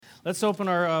Let's open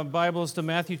our Bibles to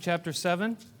Matthew chapter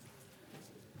 7.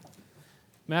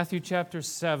 Matthew chapter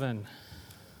 7.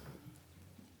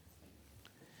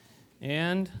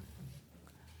 And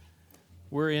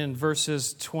we're in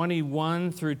verses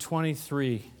 21 through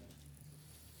 23.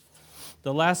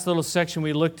 The last little section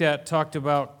we looked at talked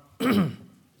about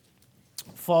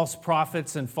false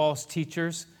prophets and false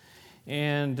teachers,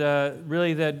 and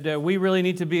really that we really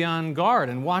need to be on guard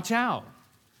and watch out.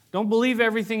 Don't believe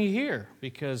everything you hear,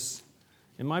 because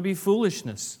it might be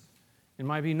foolishness. It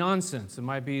might be nonsense. It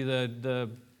might be the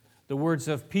words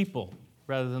of people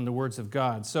rather than the words of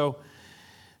God. So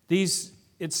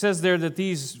it says there that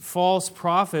these false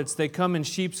prophets, they come in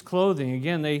sheep's clothing.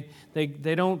 Again,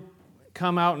 they don't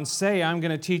come out and say, I'm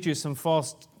going to teach you some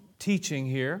false teaching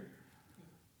here.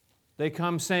 They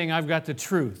come saying, I've got the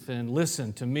truth, and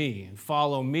listen to me and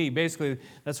follow me. Basically,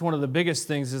 that's one of the biggest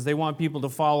things, is they want people to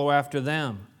follow after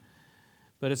them.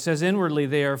 But it says inwardly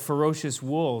they are ferocious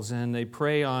wolves, and they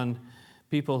prey on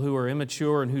people who are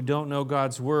immature and who don't know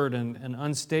God's word and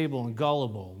unstable and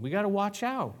gullible. We got to watch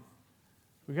out.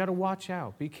 We got to watch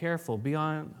out. Be careful. Be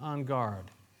on guard.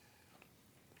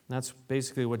 And that's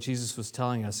basically what Jesus was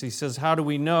telling us. He says, how do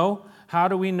we know? How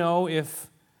do we know if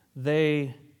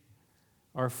they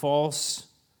are false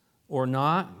or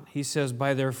not? He says,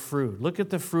 by their fruit. Look at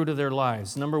the fruit of their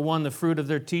lives. Number one, the fruit of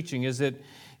their teaching. Is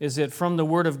it from the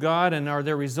Word of God, and are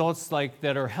there results like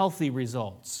that are healthy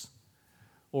results?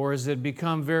 Or has it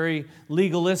become very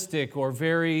legalistic or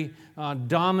very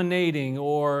dominating,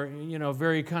 or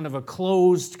very kind of a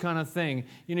closed kind of thing?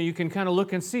 You can kind of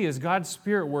look and see, is God's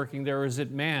Spirit working there, or is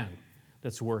it man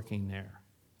that's working there?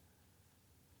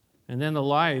 And then the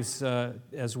lives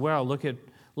as well. Look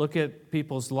at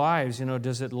people's lives.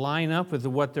 Does it line up with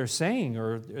what they're saying,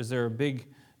 or is there a big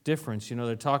difference?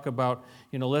 They talk about,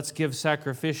 let's give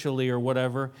sacrificially or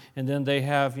whatever, and then they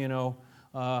have,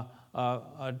 a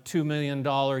 $2 million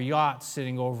yacht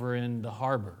sitting over in the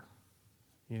harbor.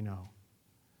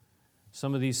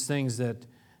 Some of these things that,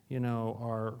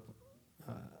 are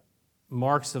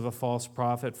marks of a false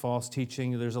prophet, false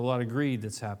teaching. There's a lot of greed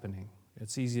that's happening.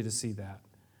 It's easy to see that.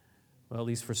 Well, at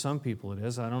least for some people it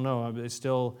is. I don't know. They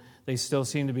still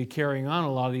seem to be carrying on,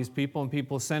 a lot of these people, and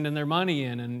people sending their money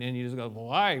in, and you just go,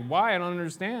 why? Why? I don't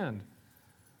understand.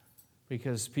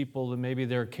 Because people, maybe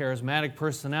they're charismatic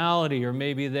personality, or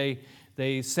maybe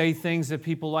they say things that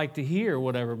people like to hear, or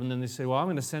whatever, but then they say, well, I'm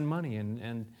going to send money,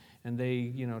 and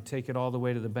they take it all the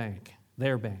way to the bank,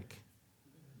 their bank.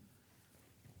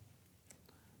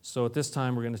 So at this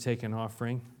time, we're going to take an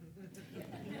offering,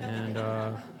 and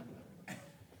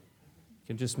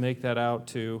can just make that out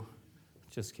to,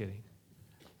 just kidding.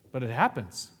 But it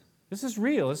happens. This is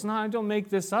real. It's not, I don't make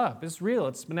this up. It's real.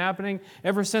 It's been happening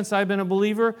ever since I've been a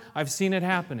believer. I've seen it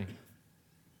happening.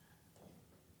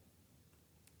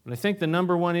 But I think the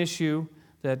number one issue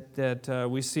that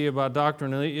we see about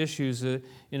doctrinal issues,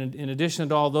 in addition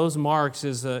to all those marks,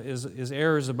 is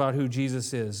errors about who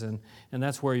Jesus is. And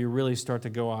that's where you really start to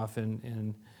go off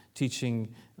in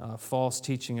teaching, false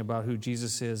teaching about who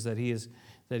Jesus is, that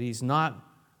He's not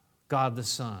God the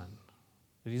Son,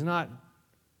 that He's not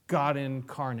God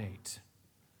incarnate,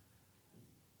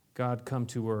 God come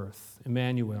to earth,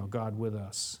 Emmanuel, God with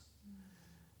us.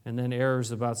 And then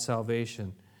errors about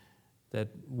salvation, that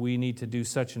we need to do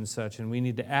such and such, and we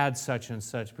need to add such and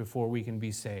such before we can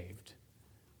be saved.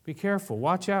 Be careful,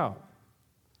 watch out,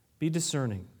 be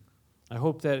discerning. I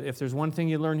hope that if there's one thing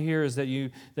you learn here, is that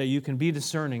you can be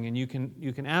discerning, and you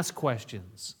can ask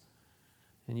questions,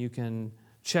 and you can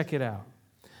check it out.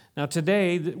 Now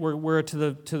today, we're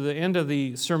to the end of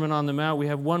the Sermon on the Mount. We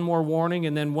have one more warning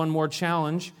and then one more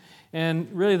challenge. And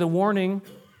really the warning,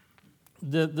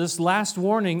 this last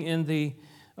warning in the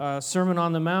Sermon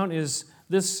on the Mount is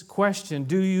this question: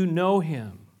 do you know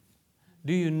Him?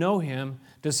 Do you know Him?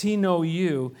 Does He know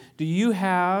you?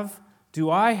 Do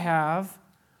I have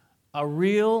a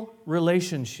real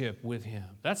relationship with Him?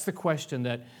 That's the question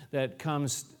that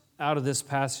comes out of this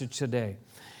passage today.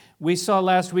 We saw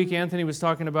last week, Anthony was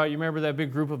talking about, you remember that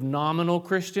big group of nominal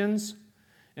Christians?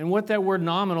 And what that word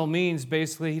nominal means,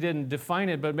 basically, he didn't define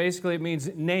it, but basically it means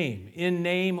name, in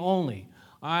name only.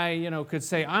 I, could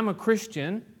say, I'm a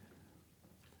Christian,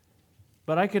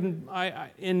 but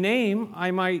in name, I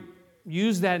might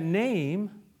use that name,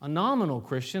 a nominal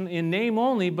Christian, in name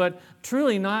only, but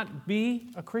truly not be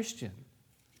a Christian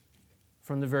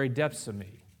from the very depths of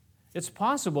me. It's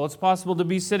possible. It's possible to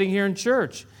be sitting here in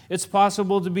church. It's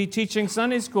possible to be teaching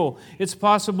Sunday school. It's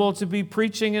possible to be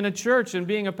preaching in a church and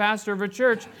being a pastor of a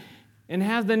church and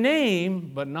have the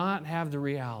name but not have the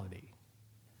reality.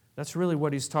 That's really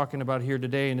what he's talking about here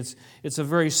today, and it's a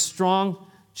very strong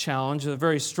challenge, a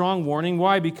very strong warning.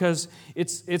 Why? Because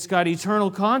it's got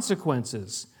eternal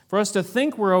consequences. For us to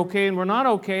think we're okay and we're not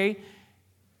okay,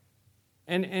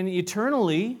 and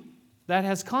eternally, that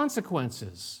has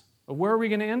consequences. Where are we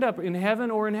going to end up, in heaven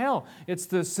or in hell? It's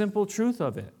the simple truth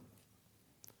of it.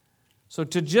 So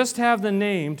to just have the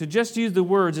name, to just use the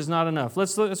words is not enough.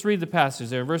 Let's read the passage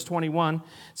there. Verse 21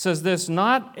 says this,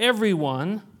 "Not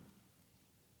everyone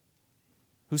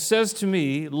who says to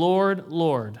me, 'Lord,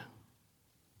 Lord,'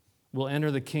 will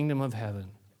enter the kingdom of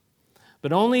heaven,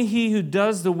 but only he who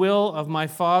does the will of my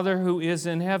Father who is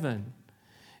in heaven.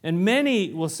 And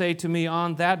many will say to me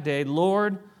on that day,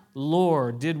 'Lord,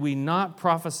 Lord, did we not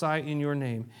prophesy in your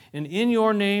name, and in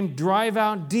your name drive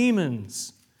out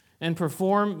demons and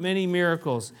perform many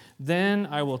miracles?' Then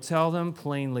I will tell them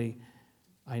plainly,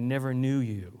 'I never knew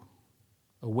you.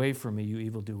 Away from me, you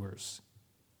evildoers.'"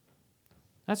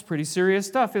 That's pretty serious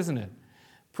stuff, isn't it?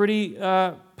 Pretty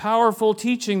powerful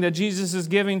teaching that Jesus is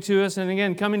giving to us. And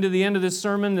again, coming to the end of this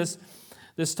sermon,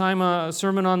 this time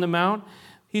Sermon on the Mount,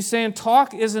 he's saying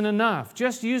talk isn't enough.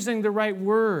 Just using the right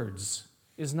words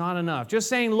is not enough. Just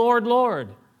saying, "Lord, Lord."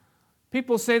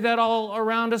 People say that all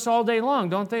around us all day long,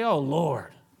 don't they? "Oh,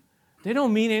 Lord." They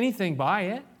don't mean anything by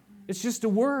it. It's just a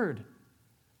word.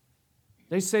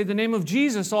 They say the name of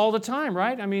Jesus all the time,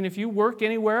 right? I mean, if you work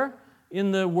anywhere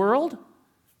in the world,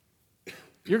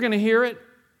 you're going to hear it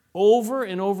over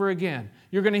and over again.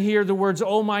 You're going to hear the words,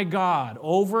 "Oh my God,"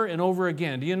 over and over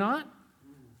again. Do you not?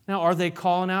 Now, are they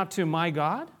calling out to my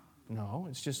God? No,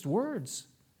 it's just words.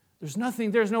 There's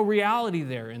no reality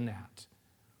there in that.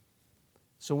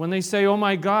 So when they say, "Oh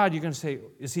my God," you're going to say,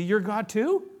 "Is he your God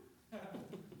too?"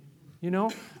 You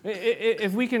know,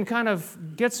 if we can kind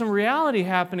of get some reality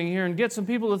happening here and get some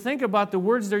people to think about the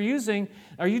words they're using,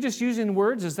 are you just using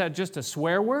words? Is that just a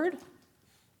swear word?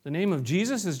 The name of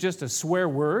Jesus is just a swear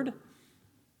word?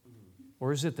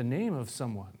 Or is it the name of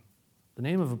someone, the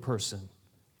name of a person?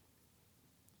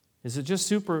 Is it just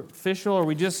superficial? Are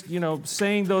we just,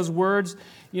 saying those words?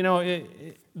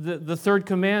 The third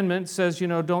commandment says,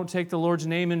 don't take the Lord's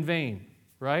name in vain,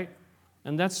 right?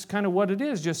 And that's kind of what it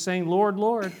is, just saying, "Lord,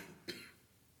 Lord."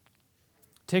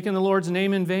 Taking the Lord's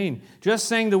name in vain. Just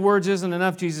saying the words isn't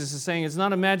enough, Jesus is saying. It's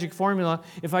not a magic formula.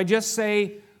 If I just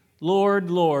say,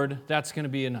 "Lord, Lord," that's going to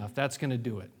be enough. That's going to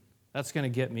do it. That's going to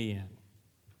get me in.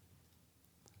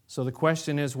 So the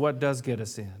question is, what does get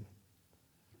us in?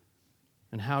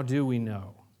 And how do we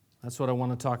know? That's what I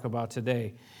want to talk about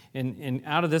today. And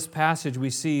out of this passage, we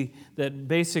see that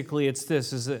basically it's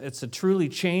a truly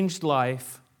changed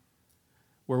life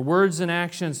where words and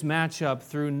actions match up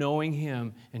through knowing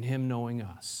Him and Him knowing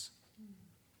us.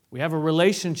 We have a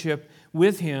relationship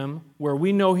with Him where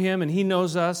we know Him and He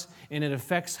knows us, and it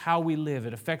affects how we live.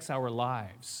 It affects our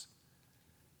lives.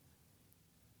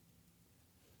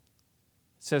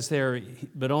 It says there,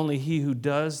 "But only he who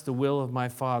does the will of my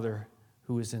Father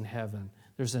who is in heaven."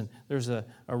 There's a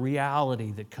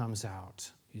reality that comes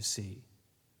out, you see.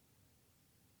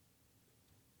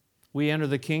 We enter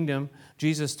the kingdom,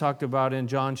 Jesus talked about in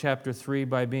John chapter 3,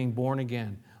 by being born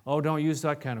again. Oh, don't use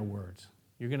that kind of words.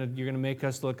 You're going to make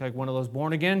us look like one of those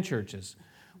born-again churches.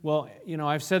 Well,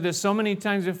 I've said this so many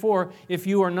times before, if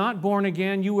you are not born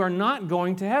again, you are not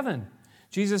going to heaven.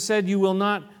 Jesus said you will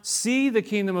not see the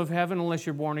kingdom of heaven unless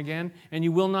you're born again, and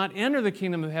you will not enter the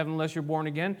kingdom of heaven unless you're born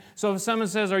again. So if someone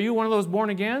says, "Are you one of those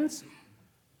born-agains?"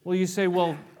 Well, you say,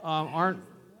 "Well,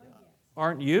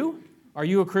 aren't you? Are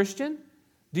you a Christian?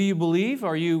 Do you believe?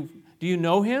 Do you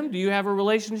know Him? Do you have a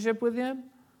relationship with Him?"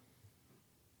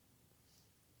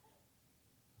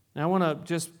 Now, I want to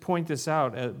just point this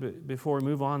out before we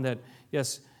move on, that,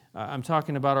 yes, I'm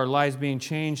talking about our lives being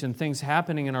changed and things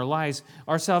happening in our lives.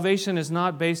 Our salvation is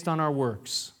not based on our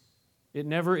works. It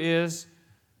never is.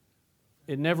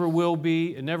 It never will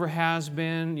be. It never has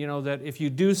been. That if you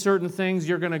do certain things,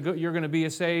 you're going to be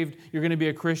saved. You're going to be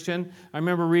a Christian. I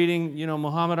remember reading,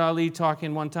 Muhammad Ali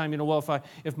talking one time. Well,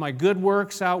 if my good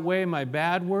works outweigh my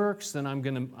bad works, then I'm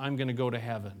going to go to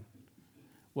heaven.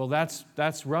 Well,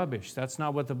 that's rubbish. That's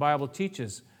not what the Bible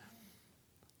teaches.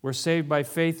 We're saved by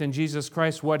faith in Jesus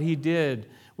Christ, what He did.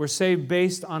 We're saved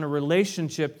based on a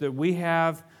relationship that we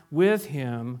have with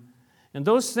Him. And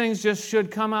those things just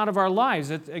should come out of our lives.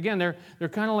 Again, they're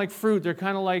kind of like fruit. They're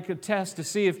kind of like a test to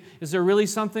see is there really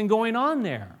something going on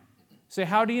there? Say,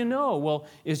 how do you know? Well,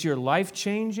 is your life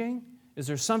changing? Is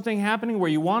there something happening where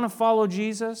you want to follow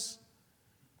Jesus?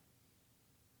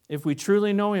 If we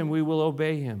truly know Him, we will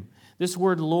obey Him. This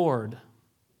word Lord,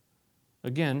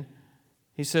 again,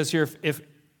 he says here, if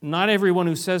not everyone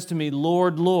who says to me,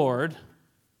 "Lord, Lord,"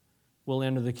 will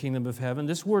enter the kingdom of heaven.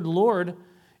 This word Lord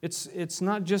It's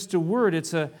not just a word,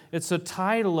 it's a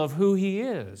title of who He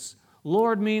is.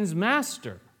 Lord means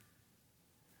master.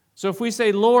 So if we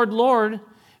say, Lord, Lord,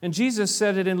 and Jesus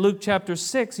said it in Luke chapter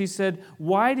 6, He said,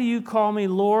 why do you call me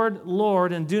Lord,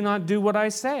 Lord, and do not do what I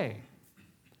say?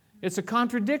 It's a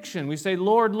contradiction. We say,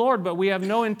 Lord, Lord, but we have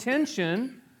no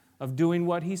intention of doing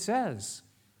what He says,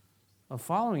 of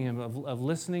following Him, of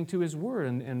listening to His word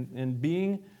and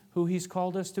being who He's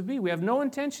called us to be. We have no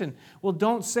intention. Well,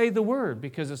 don't say the word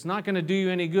because it's not going to do you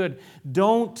any good.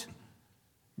 Don't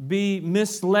be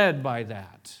misled by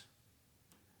that.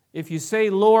 If you say,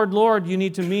 Lord, Lord, you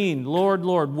need to mean, Lord,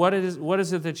 Lord, what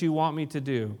is it that you want me to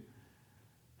do?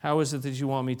 How is it that you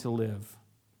want me to live?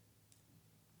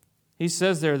 He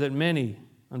says there that many,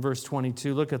 in verse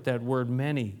 22, look at that word,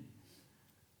 many.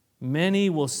 Many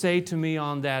will say to me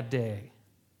on that day,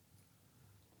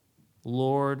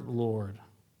 Lord, Lord.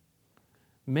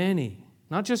 Many.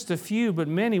 Not just a few, but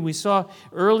many. We saw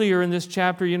earlier in this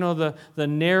chapter, the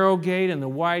narrow gate and the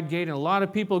wide gate, and a lot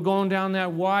of people going down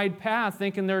that wide path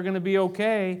thinking they're going to be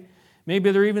okay.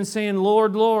 Maybe they're even saying,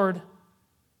 Lord, Lord.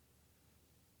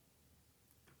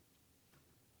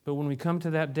 But when we come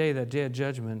to that day of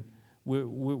judgment,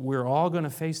 we're all going to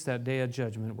face that day of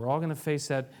judgment. We're all going to face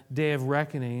that day of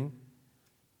reckoning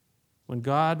when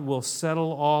God will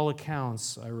settle all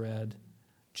accounts, I read,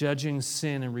 judging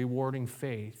sin and rewarding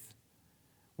faith.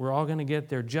 We're all going to get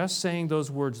there. Just saying those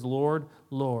words, Lord,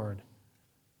 Lord,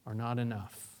 are not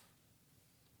enough.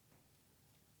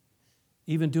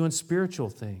 Even doing spiritual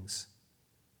things.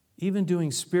 Even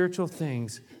doing spiritual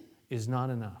things is not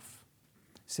enough.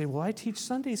 You say, well, I teach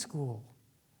Sunday school.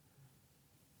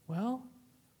 Well,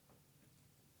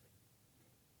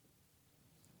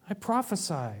 I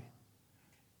prophesy.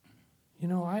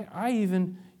 I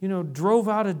even, drove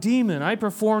out a demon. I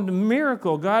performed a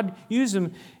miracle. God used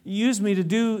me to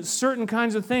do certain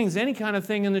kinds of things, any kind of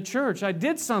thing in the church. I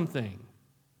did something.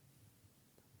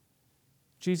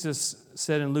 Jesus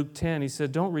said in Luke 10, He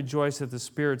said, don't rejoice that the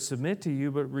spirits submit to you,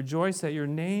 but rejoice that your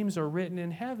names are written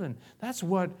in heaven. That's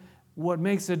what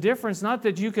makes a difference. Not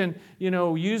that you can,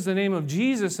 use the name of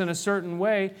Jesus in a certain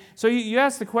way. So you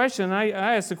ask the question, I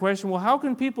asked the question, well, how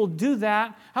can people do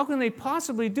that? How can they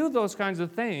possibly do those kinds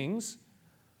of things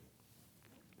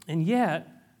and yet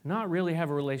not really have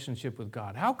a relationship with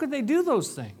God? How could they do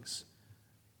those things?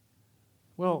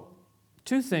 Well,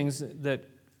 two things that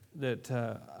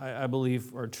I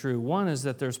believe are true. One is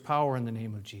that there's power in the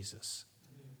name of Jesus.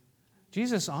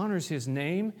 Jesus honors His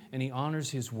name and He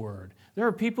honors His word. There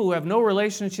are people who have no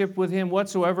relationship with Him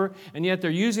whatsoever, and yet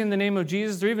they're using the name of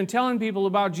Jesus. They're even telling people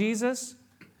about Jesus.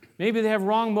 Maybe they have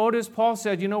wrong motives. Paul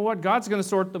said, you know what? God's going to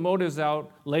sort the motives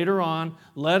out later on.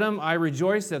 Let them. I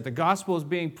rejoice that the gospel is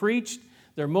being preached.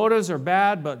 Their motives are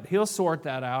bad, but He'll sort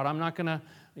that out. I'm not going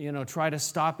to, try to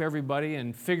stop everybody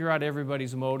and figure out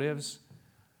everybody's motives.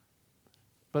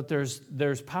 But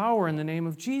there's power in the name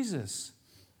of Jesus.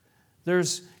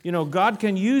 There's, God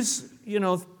can use,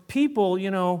 people,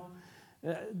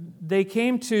 they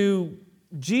came to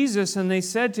Jesus and they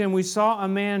said to Him, we saw a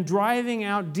man driving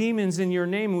out demons in your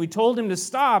name, and we told him to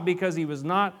stop because he was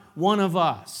not one of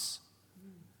us.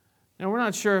 And we're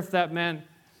not sure if that meant,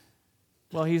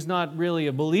 well, he's not really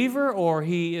a believer or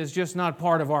he is just not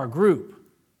part of our group.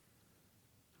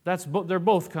 They're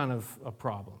both kind of a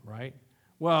problem, right?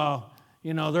 Well,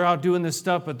 they're out doing this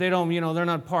stuff, but they don't, they're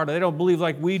not they don't believe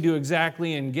like we do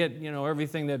exactly and get,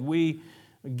 everything that we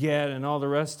get and all the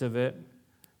rest of it.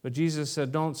 But Jesus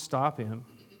said, don't stop him.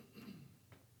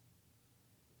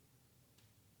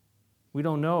 We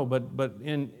don't know, but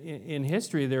in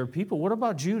history there are people. What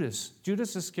about Judas?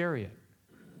 Judas Iscariot,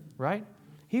 right?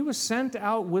 He was sent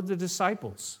out with the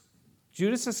disciples.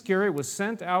 Judas Iscariot was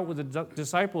sent out with the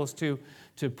disciples to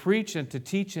preach and to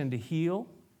teach and to heal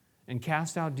and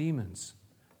cast out demons.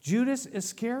 Judas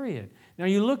Iscariot. Now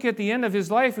you look at the end of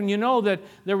his life and you know that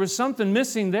there was something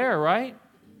missing there, right?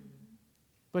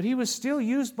 But he was still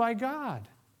used by God.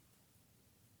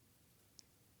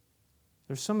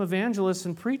 There's some evangelists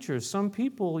and preachers, some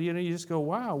people, you just go,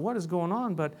 wow, what is going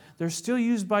on? But they're still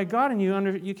used by God, and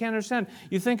you can't understand.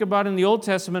 You think about in the Old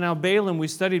Testament how Balaam, we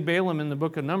studied Balaam in the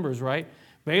book of Numbers, right?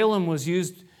 Balaam was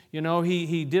used,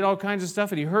 he did all kinds of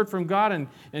stuff, and he heard from God,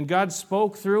 and God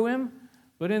spoke through him.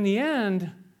 But in the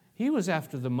end, he was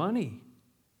after the money.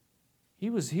 He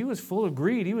was full of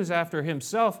greed. He was after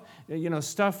himself,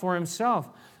 stuff for himself.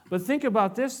 But think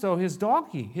about this, though, his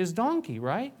donkey,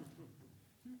 right?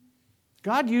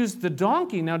 God used the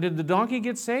donkey. Now, did the donkey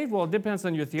get saved? Well, it depends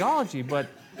on your theology, but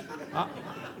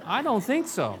I don't think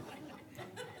so.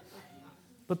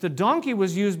 But the donkey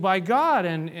was used by God,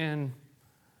 and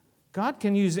God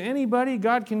can use anybody.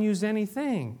 God can use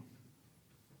anything.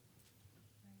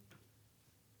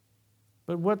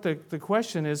 But what the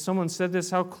question is, someone said this,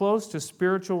 how close to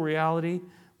spiritual reality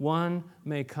one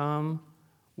may come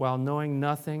while knowing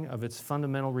nothing of its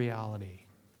fundamental reality.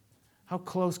 How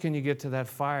close can you get to that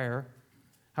fire?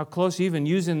 How close even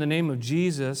using the name of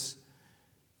Jesus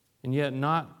and yet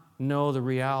not know the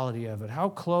reality of it? How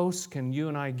close can you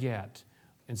and I get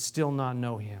and still not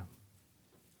know Him?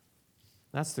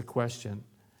 That's the question.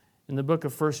 In the book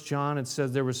of 1 John, it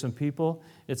says there were some people,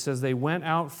 it says they went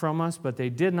out from us, but they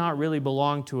did not really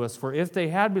belong to us. For if they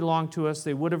had belonged to us,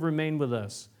 they would have remained with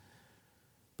us.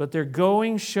 But their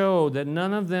going showed that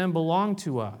none of them belonged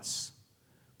to us.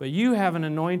 But you have an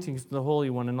anointing from the Holy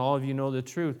One, and all of you know the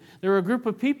truth. There were a group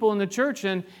of people in the church,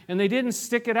 and they didn't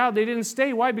stick it out. They didn't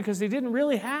stay. Why? Because they didn't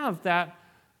really have that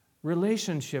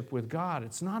relationship with God.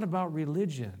 It's not about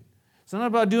religion. It's not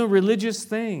about doing religious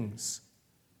things.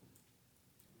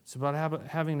 It's about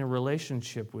having a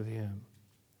relationship with Him.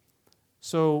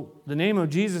 So the name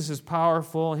of Jesus is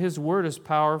powerful. His word is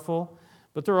powerful.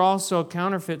 But there are also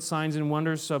counterfeit signs and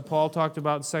wonders. Paul talked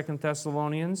about 2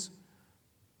 Thessalonians.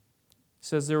 He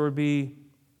says there would be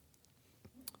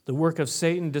the work of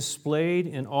Satan displayed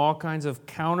in all kinds of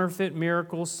counterfeit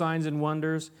miracles, signs, and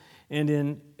wonders, and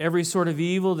in every sort of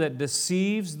evil that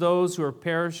deceives those who are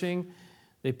perishing.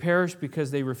 They perish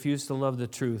because they refuse to love the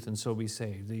truth and so be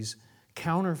saved. These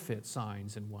counterfeit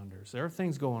signs and wonders. There are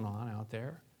things going on out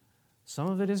there. Some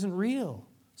of it isn't real.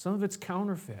 Some of it's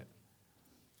counterfeit.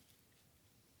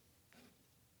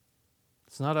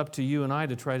 It's not up to you and I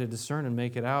to try to discern and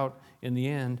make it out in the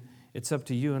end. It's up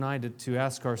to you and I to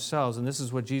ask ourselves, and this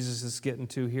is what Jesus is getting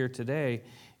to here today,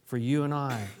 for you and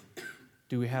I,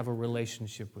 do we have a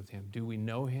relationship with Him? Do we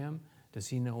know Him? Does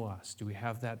He know us? Do we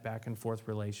have that back and forth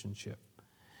relationship?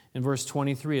 In verse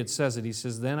 23 it says it. He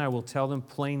says, then I will tell them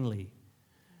plainly,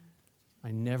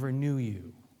 I never knew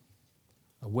you.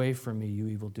 Away from me, you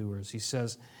evildoers. He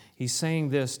says, He's saying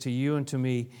this to you and to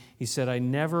me. He said, I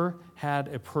never had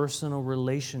a personal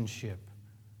relationship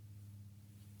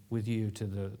with you, to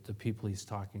the people He's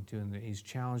talking to, and He's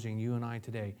challenging you and I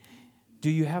today. Do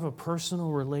you have a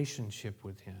personal relationship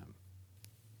with Him?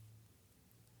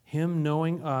 Him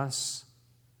knowing us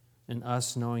and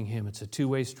us knowing Him. It's a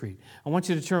two-way street. I want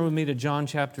you to turn with me to John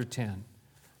chapter 10.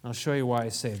 I'll show you why I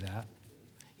say that.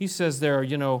 He says there,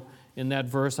 in that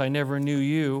verse, I never knew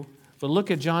you. But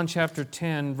look at John chapter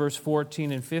 10, verse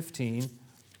 14 and 15.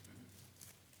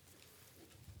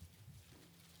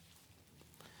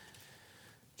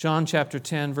 John chapter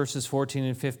 10, verses 14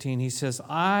 and 15, he says,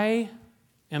 I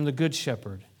am the good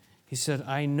shepherd. He said,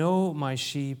 I know my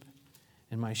sheep,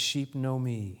 and my sheep know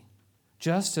me.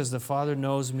 Just as the Father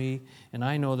knows me, and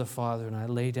I know the Father, and I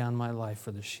lay down my life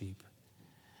for the sheep.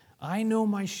 I know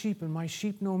my sheep, and my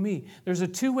sheep know me. There's a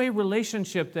two-way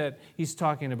relationship that he's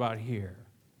talking about here.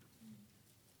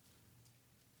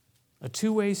 A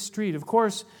two-way street. Of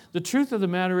course, the truth of the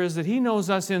matter is that He knows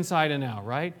us inside and out,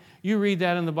 right? You read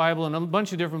that in the Bible in a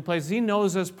bunch of different places. He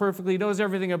knows us perfectly. He knows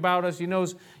everything about us. He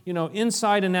knows,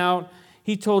 inside and out.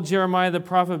 He told Jeremiah the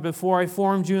prophet, before I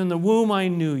formed you in the womb, I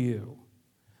knew you.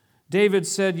 David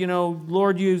said,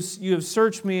 Lord, you have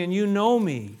searched me and you know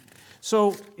me.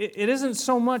 So it isn't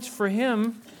so much for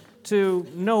Him to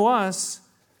know us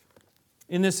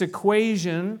in this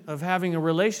equation of having a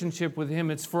relationship with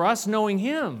Him. It's for us knowing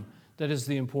Him that is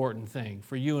the important thing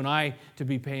for you and I to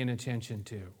be paying attention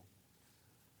to.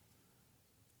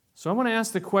 So I want to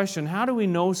ask the question, how do we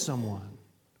know someone?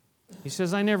 He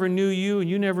says, I never knew you and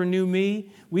you never knew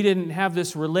me. We didn't have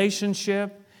this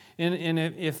relationship. And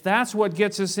if that's what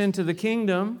gets us into the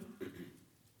kingdom,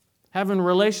 having a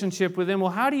relationship with Him,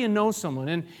 well, how do you know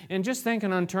someone? And just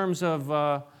thinking on terms of,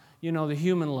 the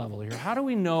human level here, how do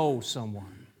we know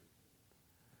someone?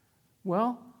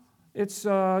 Well, it's,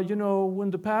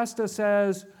 when the pastor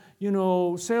says, say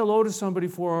hello to somebody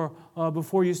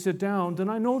before you sit down, then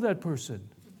I know that person.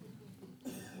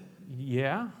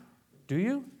 Yeah? Do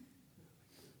you?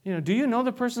 Do you know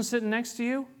the person sitting next to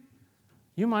you?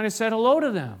 You might have said hello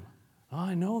to them. Oh,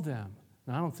 I know them.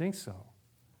 No, I don't think so.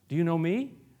 Do you know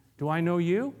me? Do I know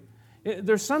you?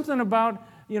 There's something about,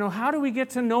 how do we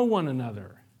get to know one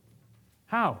another?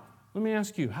 How? Let me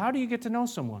ask you, how do you get to know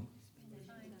someone?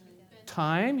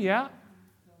 Time, yeah.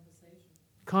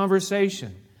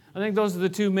 Conversation. I think those are the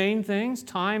two main things,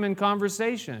 time and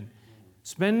conversation.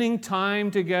 Spending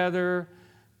time together,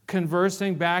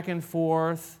 conversing back and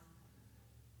forth.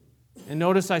 And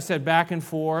notice I said back and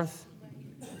forth.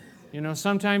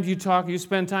 Sometimes you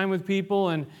spend time with people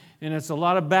and it's a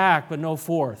lot of back but no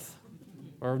forth.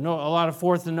 Or a lot of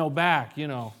forth and no back,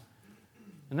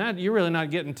 And that you're really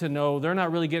not getting to know, they're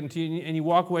not really getting to you, and you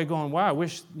walk away going, wow, I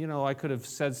wish, I could have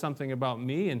said something about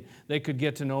me and they could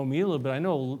get to know me a little bit. I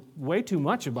know way too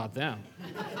much about them.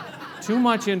 Too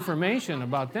much information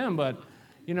about them, but,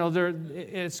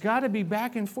 it's got to be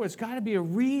back and forth. It's got to be a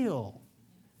real.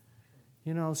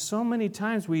 So many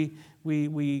times we're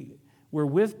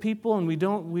with people and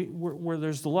where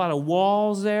there's a lot of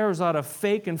walls there's a lot of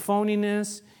fake and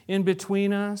phoniness in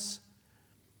between us.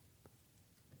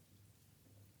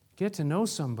 Get to know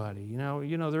somebody.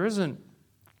 There isn't,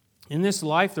 in this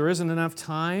life, there isn't enough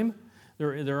time.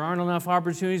 There aren't enough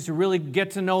opportunities to really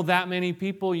get to know that many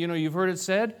people. You've heard it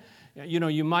said,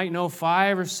 you might know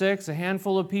 5 or 6, a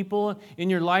handful of people in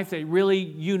your life that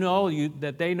really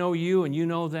that they know you and you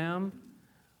know them.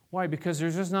 Why? Because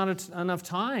there's just not enough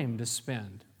time to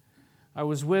spend. I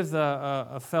was with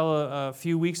a fellow a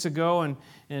few weeks ago,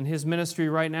 and his ministry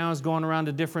right now is going around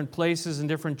to different places and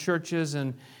different churches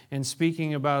and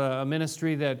speaking about a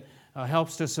ministry that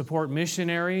helps to support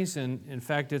missionaries. And in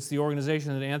fact, it's the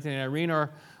organization that Anthony and Irene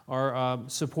are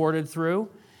supported through.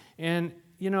 And,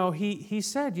 he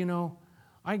said,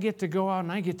 I get to go out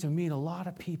and I get to meet a lot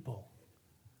of people.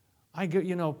 I get,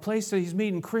 places he's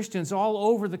meeting Christians all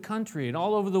over the country and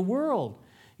all over the world.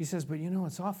 He says, but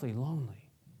it's awfully lonely.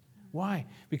 Why?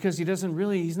 Because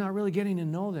he's not really getting to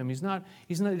know them. He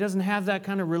doesn't have that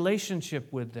kind of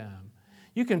relationship with them.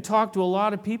 You can talk to a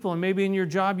lot of people, and maybe in your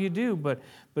job you do, but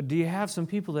do you have some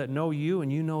people that know you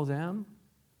and you know them?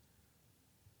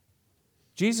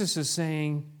 Jesus is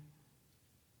saying,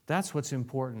 that's what's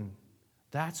important.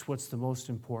 That's what's the most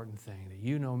important thing, that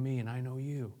you know me and I know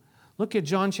you. Look at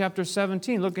John chapter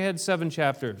 17. Look ahead 7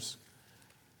 chapters.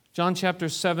 John chapter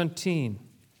 17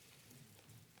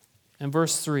 and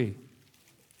verse 3.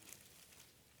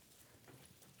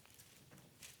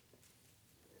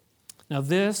 Now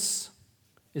this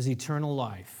is eternal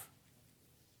life,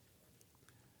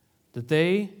 that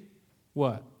they,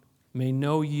 what? May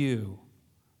know you,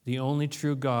 the only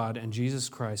true God, and Jesus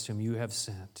Christ whom you have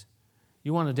sent.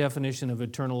 You want a definition of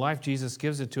eternal life? Jesus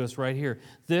gives it to us right here.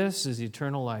 This is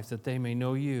eternal life, that they may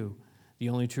know you, the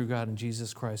only true God, and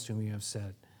Jesus Christ whom you have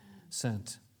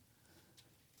sent.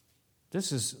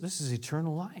 This is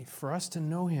eternal life, for us to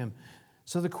know Him.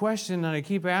 So the question that I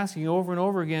keep asking over and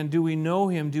over again, do we know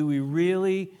Him? Do we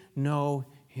really know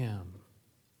Him?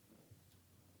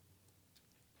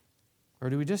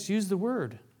 Or do we just use the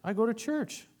word? I go to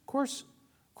church. Of course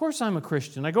I'm a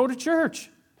Christian. I go to church.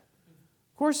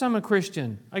 Of course I'm a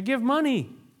Christian. I give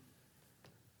money.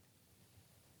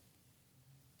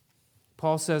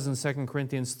 Paul says in 2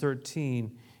 Corinthians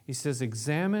 13, he says,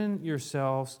 examine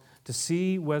yourselves to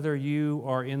see whether you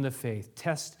are in the faith.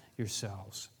 Test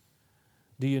yourselves.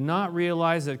 Do you not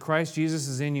realize that Christ Jesus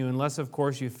is in you, unless, of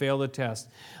course, you fail the test?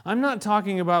 I'm not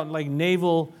talking about like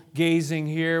navel gazing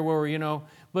here, where,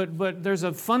 but there's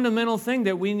a fundamental thing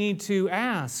that we need to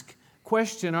ask,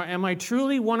 question, am I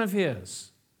truly one of His?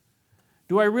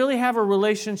 Do I really have a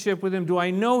relationship with Him? Do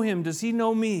I know Him? Does He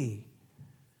know me?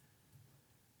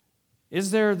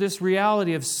 Is there this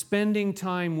reality of spending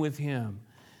time with Him,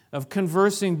 of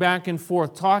conversing back and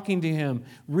forth, talking to Him,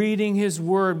 reading His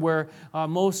Word, where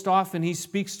most often He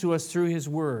speaks to us through His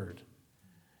Word?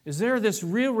 Is there this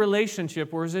real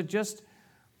relationship, or is it just,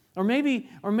 or maybe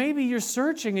you're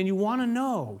searching and you want to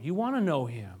know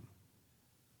Him?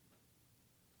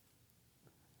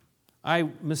 I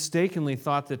mistakenly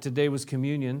thought that today was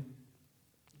communion,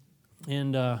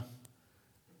 and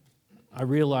I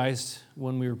realized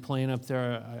when we were playing up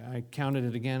there, I counted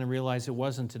it again and realized it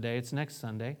wasn't today. It's next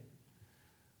Sunday.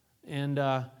 And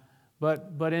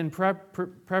but in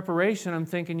preparation, I'm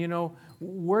thinking,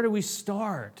 where do we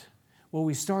start? Well,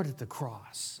 we start at the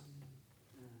cross.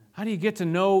 How do you get to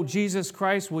know Jesus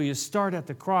Christ? Well, you start at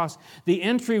the cross. The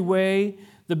entryway,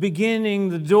 the beginning,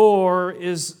 the door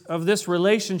of this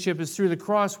relationship is through the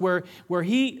cross, where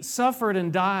He suffered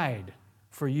and died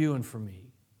for you and for me.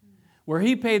 Where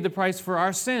He paid the price for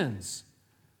our sins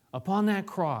upon that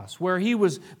cross, where He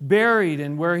was buried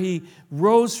and where He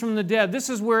rose from the dead. This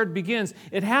is where it begins.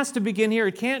 It has to begin here.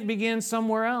 It can't begin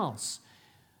somewhere else.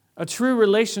 A true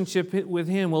relationship with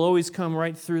Him will always come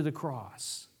right through the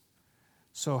cross.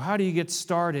 So how do you get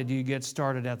started? You get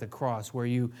started at the cross, where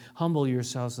you humble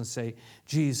yourselves and say,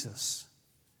 Jesus,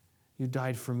 You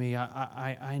died for me.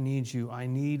 I need You. I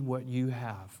need what You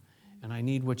have, and I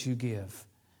need what You give.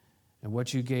 And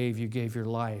what You gave your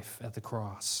life at the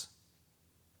cross.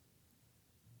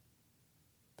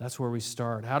 That's where we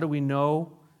start. How do we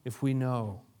know if we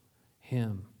know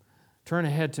Him? Turn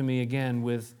ahead to me again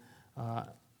with a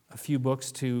few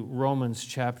books to Romans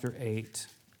chapter 8.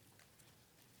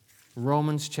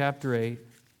 Romans chapter 8.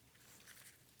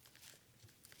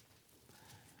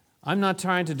 I'm not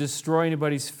trying to destroy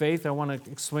anybody's faith. I want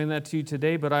to explain that to you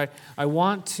today, but I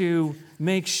want to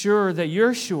make sure that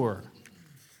you're sure,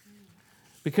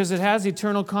 because it has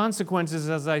eternal consequences,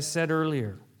 as I said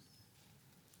earlier.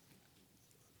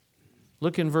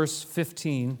 Look in verse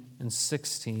 15 and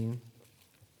 16.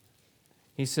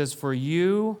 He says, "For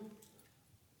you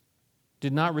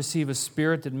did not receive a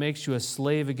spirit that makes you a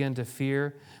slave again to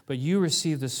fear, but you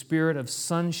received the spirit of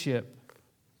sonship.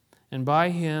 And by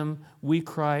him we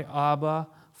cry, Abba,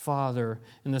 Father.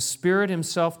 And the Spirit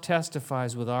himself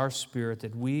testifies with our spirit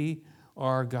that we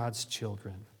are God's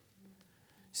children."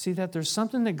 See that there's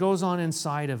something that goes on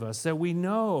inside of us that we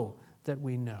know that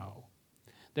we know.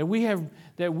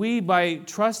 That we, by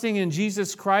trusting in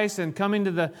Jesus Christ and coming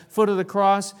to the foot of the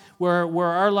cross, where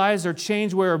our lives are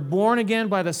changed, we're born again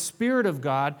by the Spirit of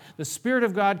God. The Spirit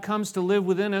of God comes to live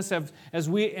within us as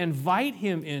we invite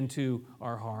Him into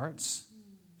our hearts.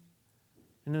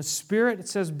 And the Spirit, it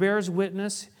says, bears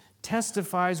witness,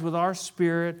 testifies with our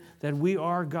spirit that we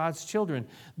are God's children.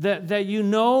 That you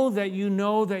know, that you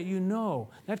know, that you know.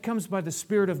 That comes by the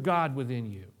Spirit of God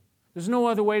within you. There's no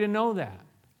other way to know that.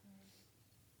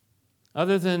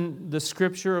 Other than the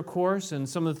Scripture, of course, and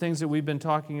some of the things that we've been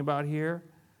talking about here.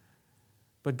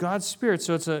 But God's Spirit,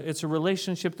 so it's a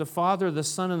relationship. The Father, the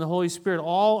Son, and the Holy Spirit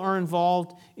all are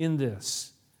involved in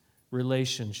this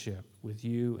relationship with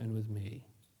you and with me.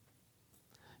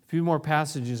 A few more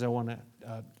passages I want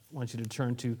you to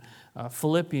turn to.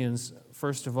 Philippians,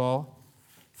 first of all.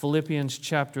 Philippians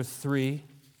chapter 3.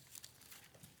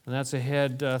 And that's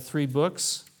ahead 3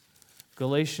 books.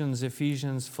 Galatians,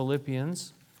 Ephesians,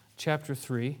 Philippians. Chapter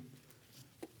 3.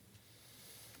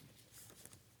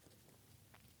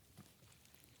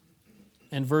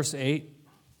 And verse 8.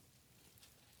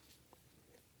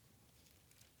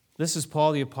 This is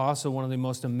Paul the Apostle, one of the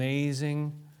most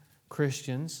amazing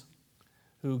Christians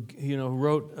who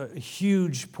wrote a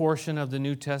huge portion of the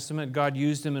New Testament. God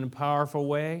used him in a powerful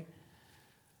way.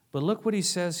 But look what he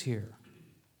says here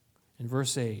in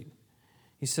verse 8.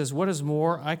 He says, "What is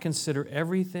more, I consider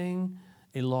everything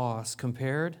a loss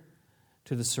compared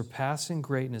to the surpassing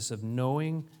greatness of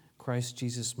knowing Christ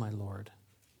Jesus my Lord,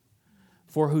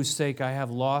 for whose sake I have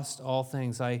lost all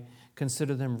things. I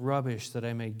consider them rubbish, that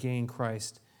I may gain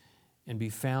Christ and be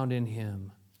found in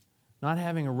Him, not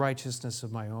having a righteousness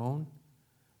of my own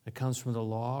that comes from the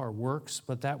law or works,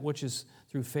 but that which is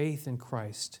through faith in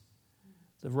Christ,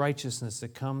 the righteousness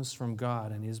that comes from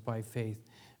God and is by faith."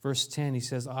 Verse 10, he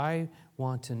says, "I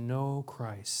want to know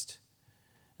Christ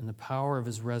and the power of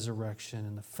His resurrection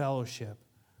and the fellowship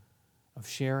of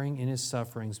sharing in His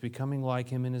sufferings, becoming like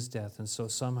Him in His death, and so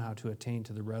somehow to attain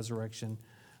to the resurrection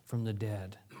from the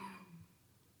dead."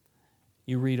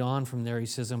 You read on from there, he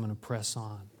says, "I'm going to press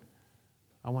on.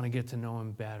 I want to get to know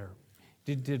Him better."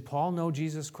 Did Paul know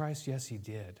Jesus Christ? Yes, he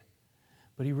did.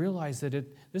 But he realized that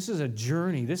this is a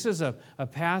journey, this is a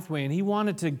pathway, and he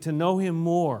wanted to know Him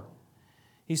more.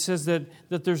 He says that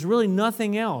there's really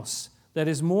nothing else that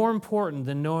is more important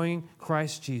than knowing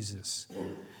Christ Jesus.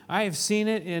 I have seen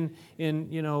it in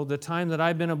the time that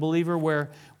I've been a believer,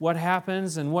 where what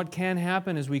happens and what can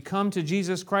happen is we come to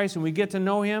Jesus Christ and we get to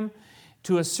know Him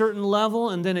to a certain level,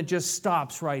 and then it just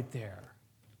stops right there.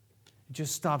 It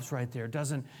just stops right there.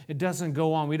 It doesn't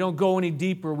go on. We don't go any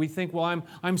deeper. We think, well,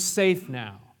 I'm safe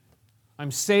now.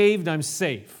 I'm saved, I'm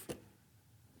safe.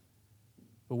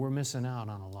 But we're missing out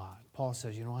on a lot. Paul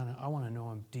says, I want to know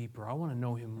Him deeper. I want to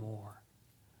know Him more.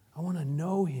 I want to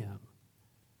know Him.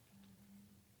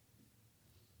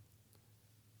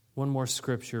 One more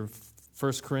scripture,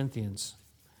 1 Corinthians,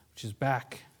 which is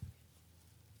back.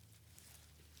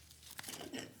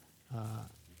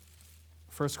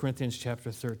 1 Corinthians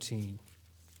chapter 13.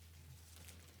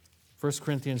 1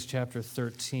 Corinthians chapter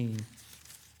 13,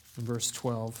 verse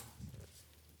 12.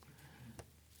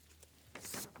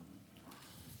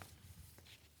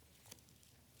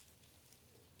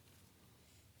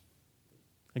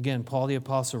 Again, Paul the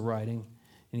Apostle writing,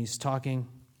 and he's talking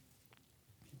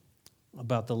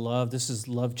about the love. This is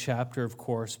love chapter, of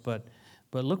course, but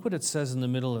look what it says in the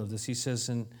middle of this. He says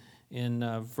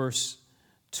in verse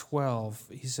 12,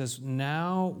 he says,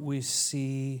 "Now we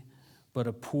see but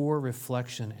a poor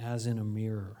reflection as in a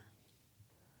mirror.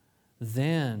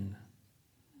 Then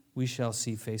we shall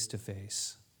see face to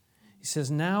face." He says,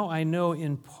 "Now I know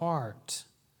in part,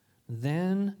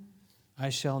 then I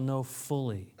shall know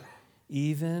fully,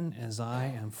 even as I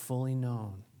am fully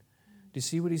known." Do you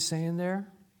see what he's saying there?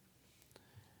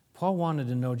 Paul wanted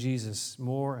to know Jesus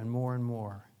more and more and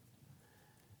more.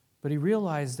 But he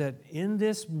realized that in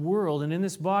this world and in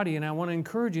this body, and I want to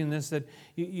encourage you in this, that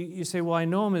you say, well, I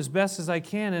know Him as best as I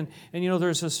can. And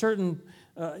there's a certain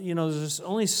there's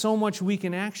only so much we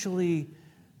can actually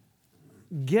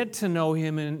get to know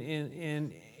him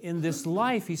in this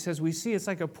life. He says we see it's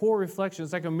like a poor reflection.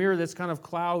 It's like a mirror that's kind of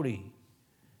cloudy.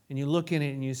 And you look in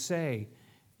it and you say,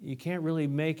 you can't really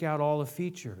make out all the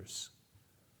features.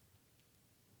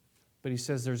 But he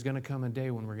says there's going to come a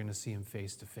day when we're going to see him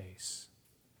face to face.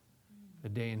 A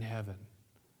day in heaven.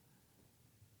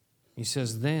 He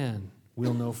says then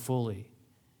we'll know fully,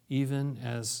 even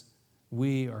as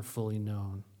we are fully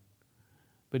known.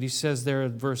 But he says there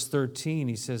in verse 13,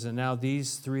 he says, and now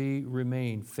these three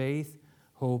remain, faith,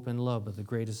 hope, and love. But the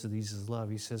greatest of these is love.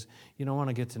 He says, you don't want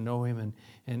to get to know him,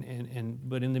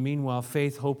 but in the meanwhile,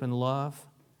 faith, hope, and love.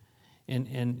 And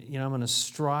I'm going to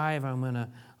strive. I'm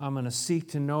going to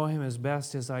seek to know him as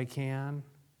best as I can.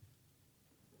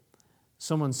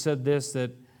 Someone said this,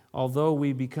 that although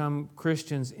we become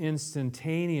Christians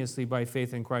instantaneously by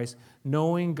faith in Christ,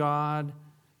 knowing God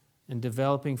and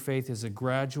developing faith is a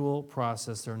gradual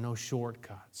process. There are no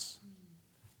shortcuts.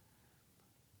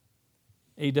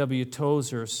 A.W.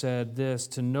 Tozer said this,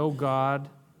 to know God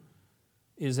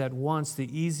is at once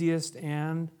the easiest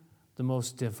and the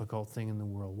most difficult thing in the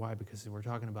world. Why? Because we're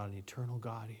talking about an eternal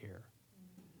God here.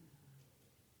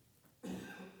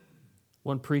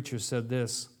 One preacher said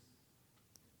this,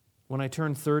 when I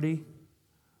turned 30,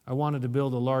 I wanted to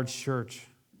build a large church.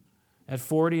 At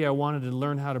 40, I wanted to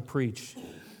learn how to preach.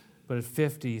 But at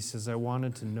 50, he says, I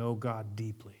wanted to know God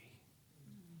deeply.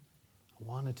 I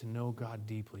wanted to know God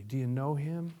deeply. Do you know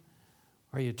him?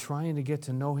 Are you trying to get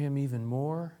to know him even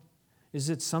more? Is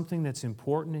it something that's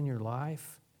important in your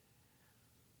life?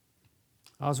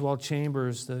 Oswald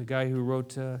Chambers, the guy who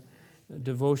wrote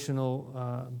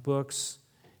devotional books,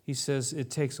 he says,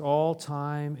 it takes all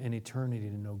time and eternity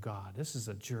to know God. This is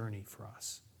a journey for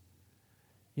us.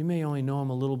 You may only know him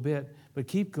a little bit, but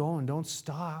keep going. Don't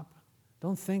stop.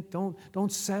 Don't think,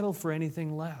 don't settle for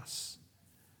anything less.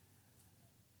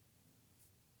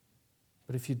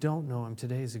 But if you don't know him,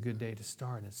 today is a good day to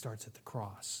start. It starts at the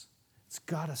cross. It's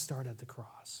got to start at the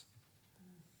cross.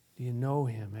 Do you know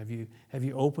him? Have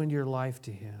you opened your life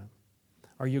to him?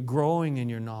 Are you growing in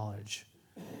your knowledge?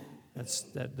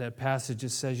 That passage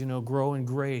just says, grow in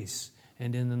grace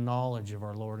and in the knowledge of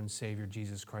our Lord and Savior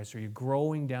Jesus Christ. Are you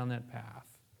growing down that path?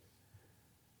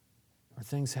 Are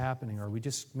things happening? Or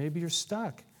maybe you're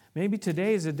stuck. Maybe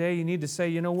today is a day you need to say,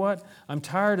 you know what? I'm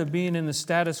tired of being in the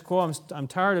status quo. I'm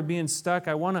tired of being stuck.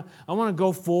 I want to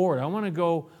go forward. I want to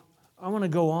go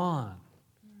on.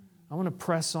 I want to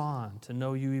press on to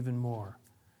know you even more.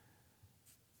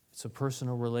 It's a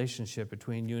personal relationship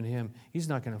between you and him. He's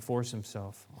not going to force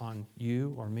himself on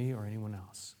you or me or anyone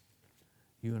else.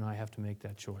 You and I have to make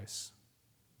that choice.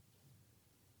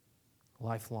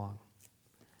 Lifelong.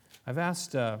 I've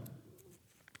asked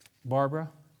Barbara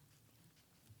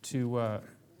she's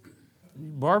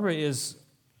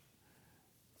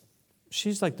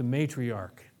like the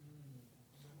matriarch.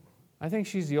 I think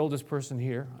she's the oldest person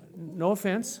here. No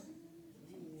offense.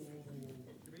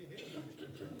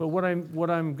 But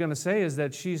what I'm going to say is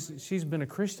that she's been a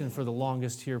Christian for the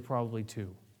longest here probably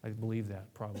too. I believe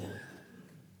that probably.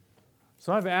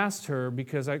 So I've asked her,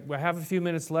 because I have a few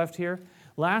minutes left here.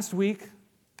 Last week,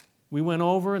 we went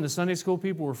over and the Sunday school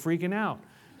people were freaking out.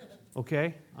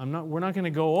 Okay? We're not going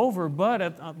to go over,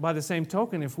 but by the same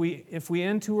token, if we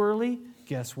end too early,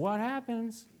 guess what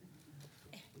happens?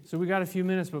 So we got a few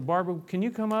minutes, but Barbara, can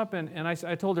you come up? And I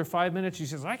told her 5 minutes. She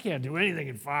says, I can't do anything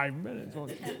in 5 minutes.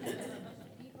 Anybody that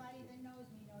knows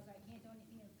me knows I can't do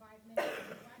anything in 5 minutes.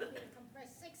 I've been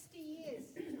compressed 60 years.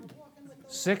 I'm walking with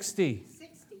the 60.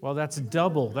 60. Well, that's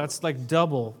double. That's like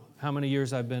double how many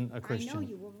years I've been a Christian. I know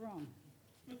you were wrong.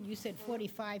 You said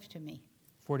 45 to me.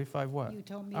 45 what? You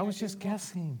told me I was I've just been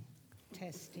guessing.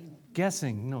 Testing.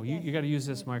 Guessing. No, you got to use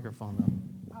this microphone, though.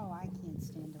 Oh, I can't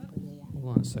stand over there.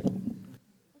 Hold on a second.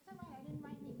 It's all right. I didn't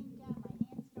write anything down. My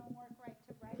hands don't work right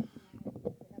to write. I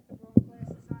have the wrong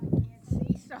glasses on and can't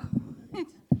see. So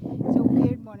it's a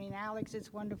weird morning. Alex,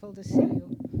 it's wonderful to see you.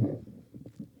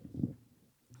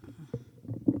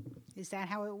 Is that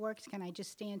how it works? Can I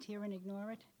just stand here and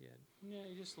ignore it? Yeah,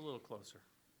 just a little closer.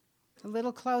 A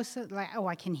little closer?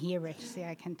 I can hear it. See,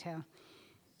 I can tell.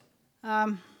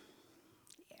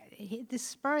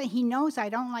 He knows I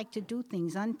don't like to do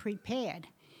things unprepared.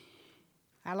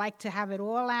 I like to have it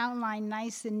all outlined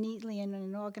nice and neatly in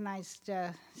an organized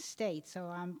state, so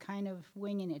I'm kind of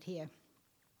winging it here.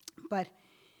 But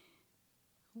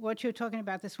what you're talking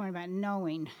about this morning about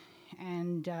knowing,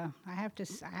 and I have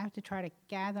to try to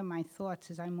gather my thoughts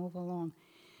as I move along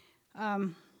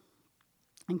and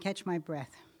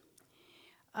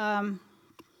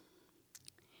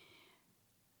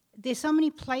there's so many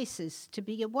places to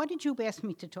be. What did you ask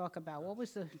me to talk about? What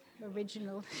was the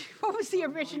original? What was the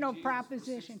original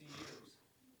proposition?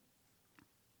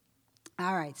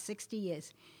 All right, 60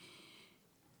 years.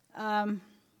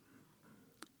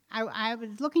 I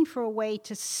was looking for a way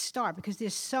to start because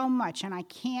there's so much, and I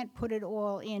can't put it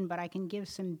all in, but I can give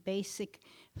some basic,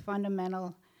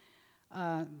 fundamental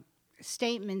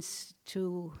statements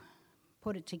to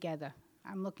put it together.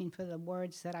 I'm looking for the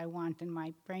words that I want, and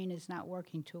my brain is not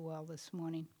working too well this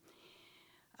morning.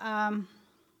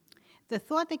 The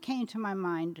thought that came to my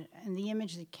mind, and the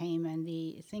image that came, and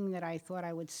the thing that I thought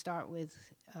I would start with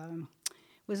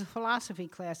was a philosophy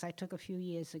class I took a few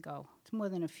years ago. It's more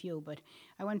than a few, but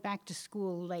I went back to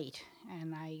school late,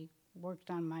 and I worked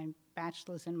on my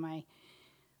bachelor's and my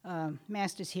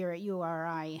master's here at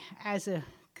URI as a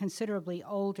considerably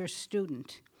older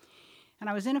student. And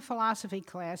I was in a philosophy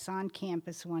class on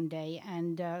campus one day,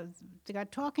 and they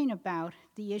got talking about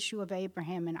the issue of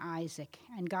Abraham and Isaac,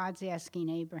 and God's asking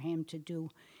Abraham to do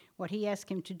what he asked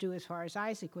him to do as far as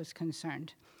Isaac was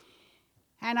concerned.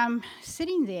 And I'm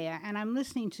sitting there, and I'm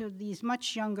listening to these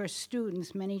much younger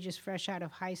students, many just fresh out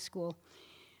of high school,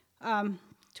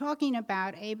 talking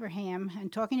about Abraham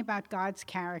and talking about God's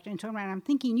character, and I'm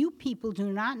thinking, you people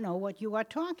do not know what you are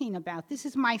talking about. This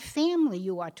is my family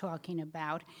you are talking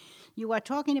about. You are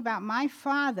talking about my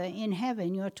Father in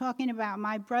heaven. You're talking about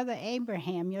my brother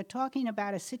Abraham. You're talking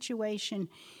about a situation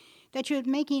that you're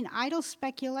making idle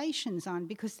speculations on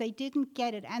because they didn't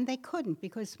get it, and they couldn't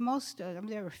because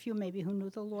there were a few maybe who knew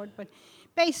the Lord, but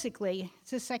basically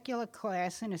it's a secular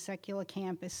class in a secular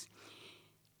campus.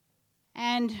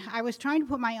 And I was trying to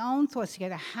put my own thoughts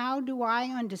together. How do I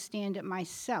understand it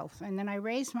myself? And then I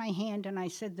raised my hand and I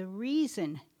said, the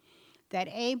reason that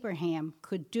Abraham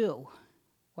could do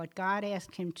what God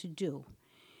asked him to do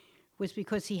was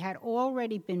because he had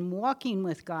already been walking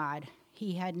with God.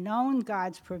 He had known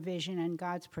God's provision and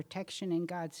God's protection and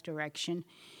God's direction.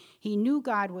 He knew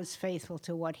God was faithful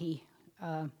to what he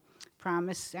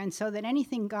promised, and so that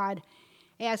anything God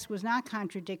asked was not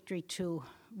contradictory to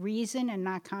reason and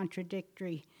not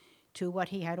contradictory to what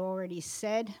he had already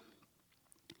said.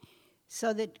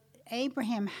 So that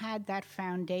Abraham had that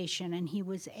foundation, and he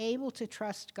was able to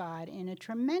trust God in a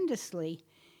tremendously,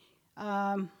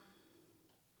 I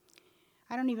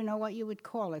don't even know what you would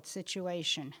call it,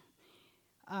 situation.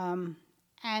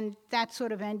 And that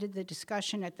sort of ended the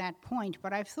discussion at that point.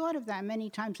 But I've thought of that many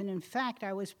times, and in fact,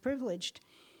 I was privileged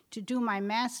to do my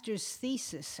master's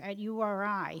thesis at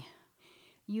URI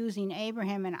using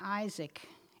Abraham and Isaac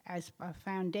as a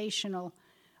foundational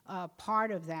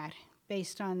part of that,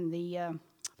 based on the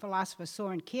philosopher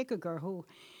Soren Kierkegaard, who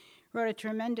wrote a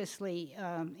tremendously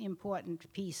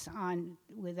important piece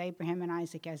with Abraham and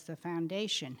Isaac as the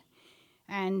foundation.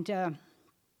 And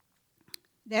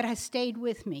that has stayed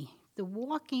with me, the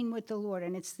walking with the Lord,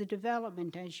 and it's the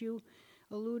development, as you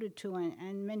alluded to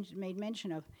and made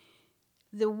mention of,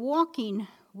 the walking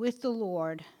with the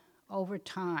Lord over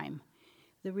time.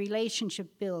 The relationship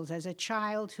builds as a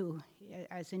child who,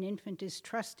 as an infant, is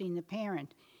trusting the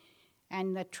parent,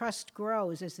 and the trust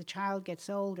grows as the child gets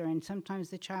older, and sometimes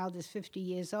the child is 50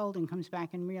 years old and comes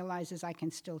back and realizes, I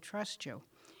can still trust you.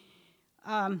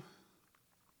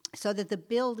 So that the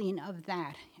building of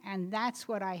that, and that's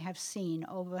what I have seen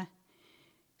over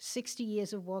 60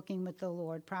 years of walking with the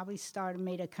Lord,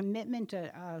 made a commitment,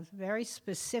 a very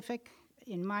specific,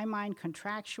 in my mind,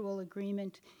 contractual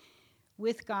agreement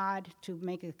with God to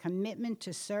make a commitment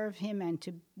to serve him and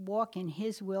to walk in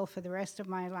his will for the rest of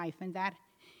my life. And that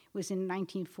was in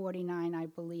 1949, I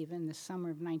believe, in the summer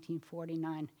of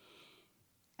 1949.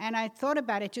 And I thought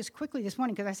about it just quickly this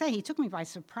morning, because I say he took me by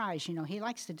surprise. You know, he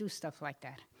likes to do stuff like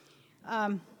that.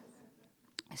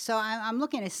 So I'm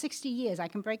looking at 60 years. I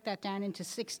can break that down into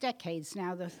 6 decades.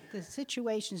 Now, the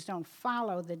situations don't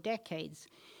follow the decades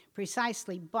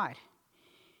precisely, but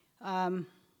I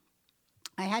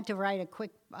had to write a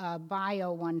quick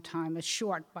bio one time, a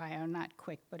short bio, not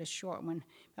quick, but a short one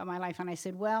about my life. And I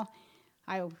said, well,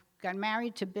 I got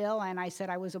married to Bill, and I said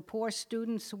I was a poor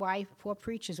student's wife, poor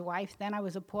preacher's wife. Then I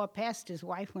was a poor pastor's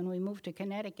wife when we moved to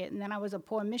Connecticut. And then I was a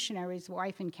poor missionary's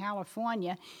wife in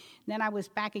California. And then I was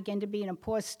back again to being a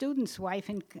poor student's wife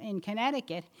in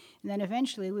Connecticut. And then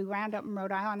eventually we wound up in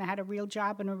Rhode Island. I had a real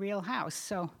job and a real house.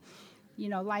 So, you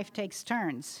know, life takes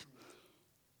turns.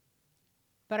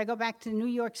 But I go back to New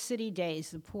York City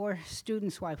days, the poor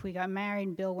student's wife. We got married,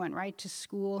 and Bill went right to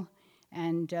school.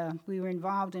 And we were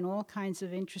involved in all kinds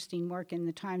of interesting work in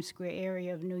the Times Square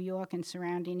area of New York and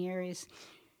surrounding areas.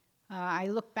 I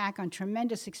look back on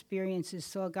tremendous experiences,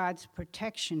 saw God's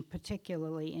protection,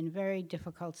 particularly in very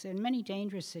difficult and many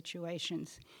dangerous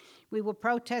situations. We were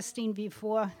protesting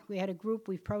before, we had a group,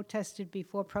 we protested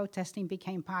before protesting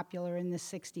became popular in the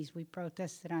 60s. We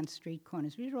protested on street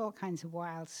corners. We did all kinds of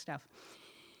wild stuff.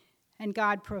 And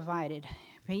God provided.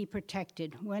 He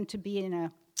protected. We went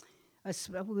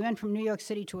from New York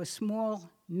City to a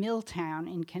small mill town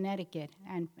in Connecticut,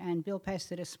 and Bill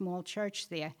pastored a small church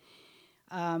there,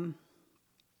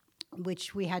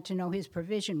 which we had to know his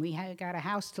provision. We had got a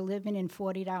house to live in and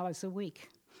 $40 a week.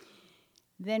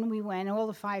 Then we went, all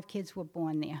the 5 kids were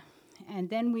born there. And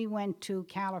then we went to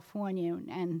California,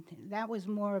 and that was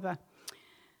more of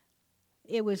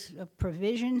it was a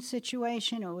provision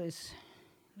situation. I was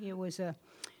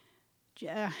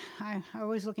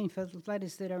looking for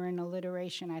letters that are in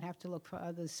alliteration. I'd have to look for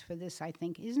others for this, I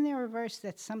think. Isn't there a verse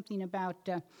that's something about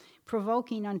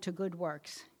provoking unto good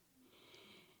works?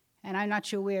 And I'm not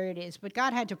sure where it is, but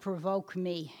God had to provoke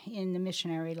me in the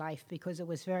missionary life because it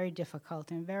was very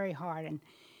difficult and very hard. And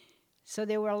so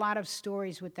there were a lot of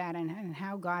stories with that and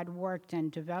how God worked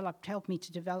and helped me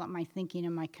to develop my thinking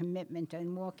and my commitment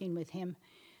and walking with him.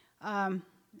 And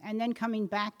then coming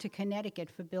back to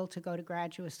Connecticut for Bill to go to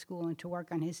graduate school and to work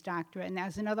on his doctorate. And that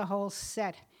was another whole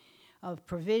set of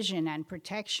provision and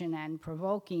protection and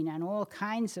provoking and all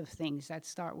kinds of things that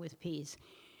start with P's.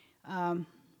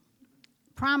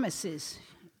 Promises.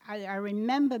 I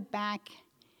remember back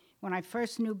when I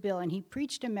first knew Bill, and he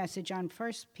preached a message on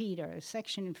 1 Peter, a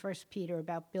section in 1 Peter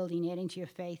about building, adding to your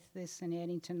faith this and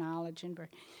adding to knowledge.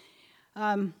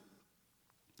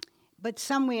 But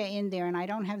somewhere in there, and I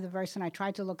don't have the verse, and I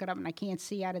tried to look it up, and I can't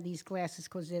see out of these glasses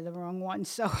because they're the wrong ones,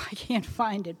 so I can't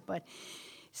find it. But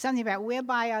something about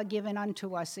whereby are given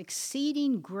unto us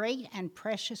exceeding great and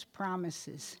precious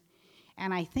promises.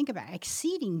 And I think about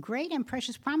exceeding great and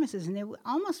precious promises, and they're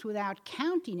almost without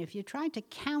counting. If you tried to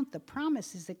count the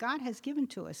promises that God has given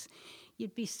to us,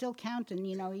 you'd be still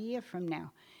counting, a year from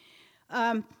now.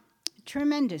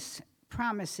 Tremendous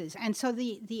promises. And so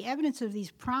the evidence of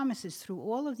these promises through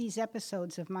all of these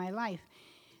episodes of my life.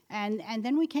 And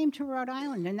then we came to Rhode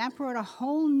Island, and that brought a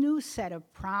whole new set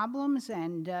of problems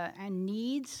and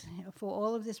needs for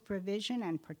all of this provision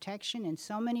and protection in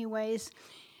so many ways.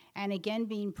 And again,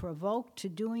 being provoked to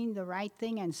doing the right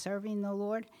thing and serving the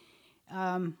Lord.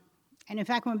 And in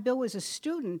fact, when Bill was a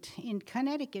student in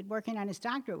Connecticut working on his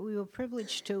doctorate, we were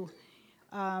privileged to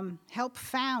help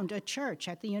found a church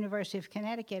at the University of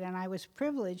Connecticut. And I was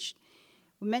privileged,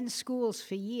 we met in schools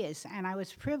for years, and I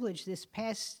was privileged this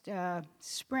past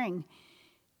spring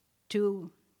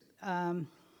to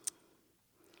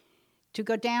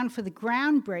go down for the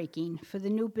groundbreaking for the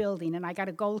new building, and I got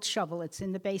a gold shovel. It's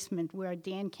in the basement where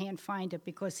Dan can't find it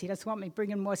because he doesn't want me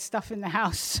bringing more stuff in the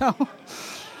house. So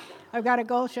I've got a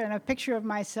gold shovel and a picture of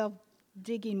myself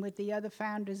digging with the other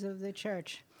founders of the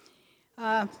church.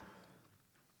 And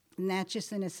that's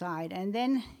just an aside. And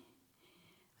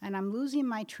I'm losing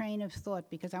my train of thought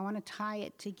because I want to tie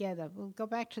it together. We'll go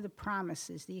back to the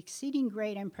promises, the exceeding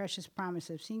great and precious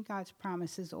promises. I've seen God's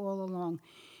promises all along.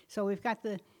 So we've got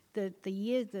the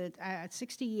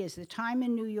 60 years, the time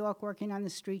in New York working on the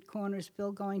street corners,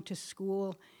 Bill going to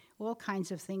school, all kinds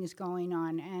of things going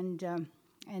on, and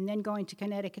then going to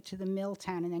Connecticut to the mill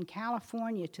town, and then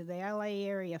California to the LA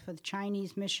area for the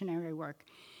Chinese missionary work,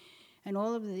 and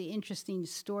all of the interesting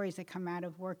stories that come out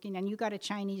of working. And you got a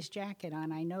Chinese jacket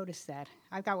on, I noticed that.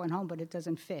 I've got one home, but it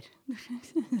doesn't fit.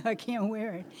 I can't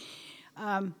wear it.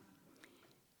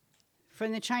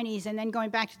 From the Chinese, and then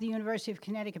going back to the University of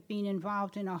Connecticut, being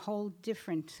involved in a whole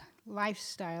different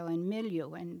lifestyle and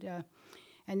milieu, and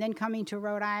then coming to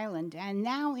Rhode Island. And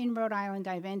now in Rhode Island,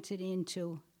 I've entered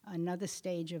into another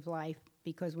stage of life,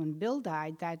 because when Bill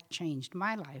died, that changed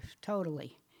my life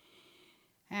totally.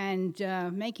 And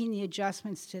making the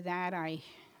adjustments to that, I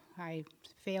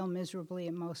fail miserably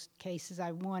in most cases.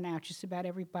 I've worn out just about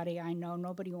everybody I know.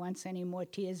 Nobody wants any more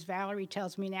tears. Valerie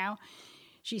tells me now,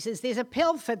 she says, there's a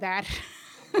pill for that.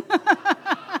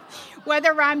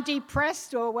 Whether I'm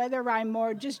depressed or whether I'm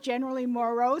more just generally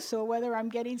morose or whether I'm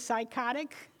getting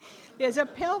psychotic, there's a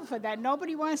pill for that.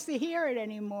 Nobody wants to hear it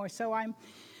anymore. So I'm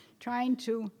trying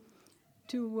to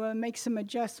make some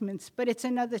adjustments. But it's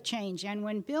another change. And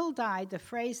when Bill died, the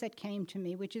phrase that came to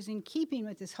me, which is in keeping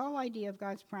with this whole idea of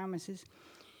God's promises,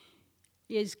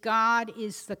 is God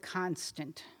is the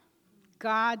constant.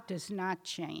 God does not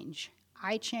change.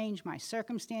 I change, my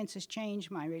circumstances change,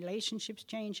 my relationships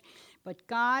change, but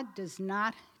God does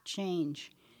not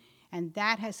change. And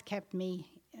that has kept me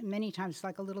many times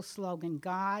like a little slogan,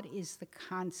 God is the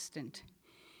constant.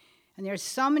 And there's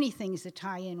so many things that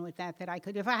tie in with that I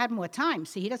could, if I had more time.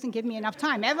 See, he doesn't give me enough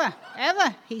time, ever.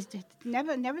 He's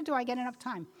never do I get enough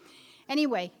time.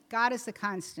 Anyway, God is the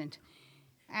constant.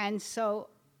 And so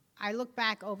I look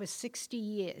back over 60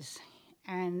 years,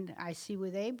 and I see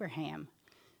with Abraham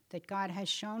that God has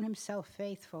shown himself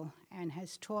faithful and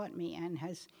has taught me and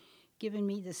has given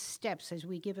me the steps as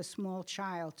we give a small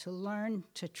child to learn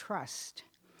to trust.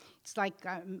 It's like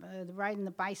riding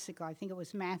the bicycle. I think it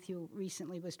was Matthew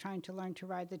recently was trying to learn to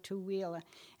ride the two-wheeler,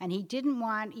 and he didn't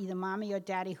want either mommy or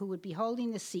daddy who would be holding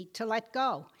the seat to let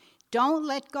go. Don't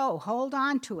let go. Hold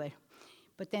on to it.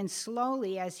 But then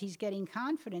slowly, as he's getting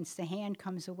confidence, the hand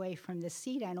comes away from the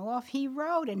seat, and off he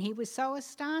rode, and he was so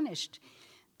astonished.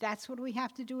 That's what we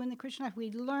have to do in the Christian life.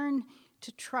 We learn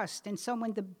to trust. And so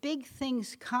when the big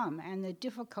things come, and the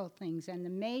difficult things, and the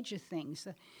major things,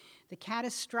 the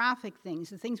catastrophic things,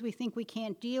 the things we think we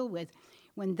can't deal with,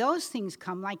 when those things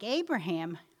come, like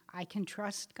Abraham, I can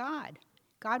trust God.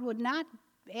 God would not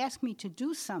ask me to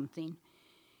do something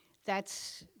that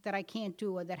I can't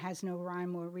do or that has no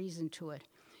rhyme or reason to it,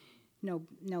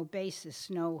 no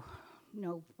basis,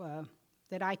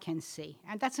 that I can see.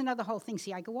 And that's another whole thing.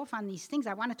 See, I go off on these things.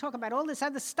 I want to talk about all this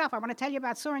other stuff. I want to tell you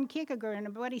about Soren Kierkegaard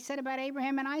and what he said about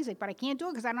Abraham and Isaac, but I can't do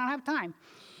it because I don't have time.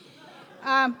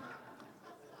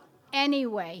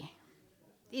 Anyway,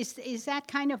 is that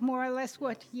kind of more or less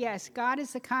what? Yes, God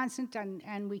is the constant,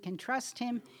 and we can trust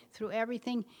him through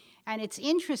everything. And it's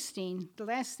interesting, the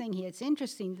last thing here, it's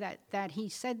interesting that he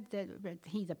said that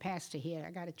he, the pastor here,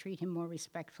 I got to treat him more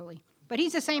respectfully. But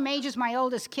he's the same age as my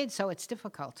oldest kid, so it's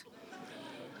difficult.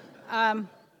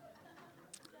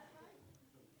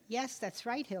 Yes, that's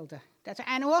right, Hilda.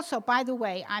 And also, by the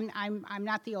way, I'm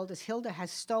not the oldest. Hilda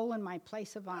has stolen my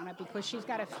place of honor because she's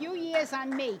got a few years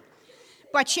on me.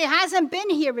 But she hasn't been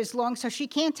here as long, so she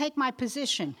can't take my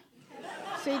position.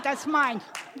 See, that's mine.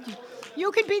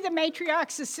 You could be the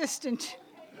matriarch's assistant.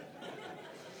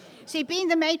 See, being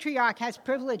the matriarch has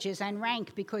privileges and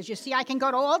rank because, you see, I can go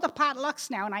to all the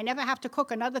potlucks now, and I never have to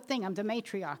cook another thing. I'm the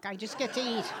matriarch. I just get to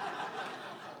eat.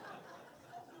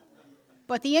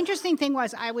 But the interesting thing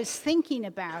was I was thinking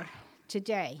about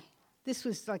today, this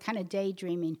was like kind of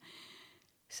daydreaming,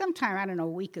 sometime, I don't know,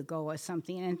 a week ago or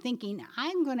something, and thinking,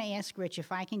 I'm going to ask Rich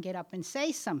if I can get up and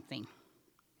say something.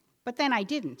 But then I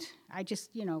didn't. I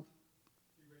just,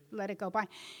 let it go by.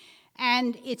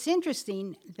 And it's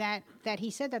interesting that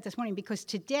he said that this morning because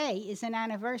today is an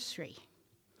anniversary.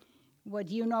 What,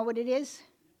 do you know what it is?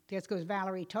 That's because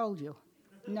Valerie told you.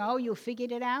 No, you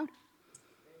figured it out?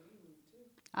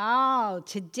 Oh,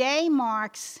 today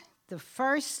marks the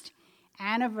first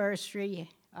anniversary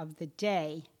of the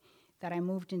day that I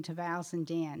moved into Val's and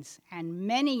Dan's. And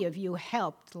many of you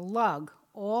helped lug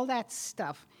all that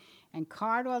stuff and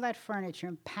cart all that furniture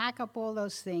and pack up all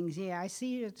those things. Yeah, I see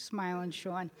you smiling,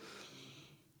 Sean.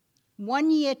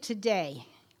 1 year today.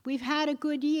 We've had a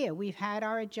good year. We've had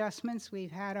our adjustments.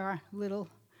 We've had our little,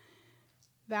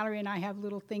 Valerie and I have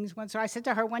little things. So I said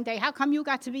to her one day, how come you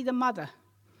got to be the mother?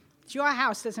 It's your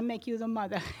house, doesn't make you the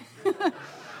mother.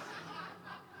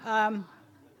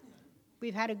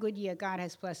 We've had a good year. God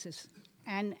has blessed us.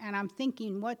 And I'm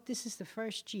thinking, this is the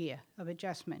first year of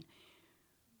adjustment.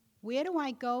 Where do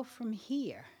I go from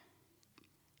here?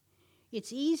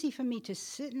 It's easy for me to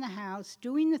sit in the house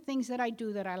doing the things that I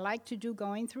do that I like to do,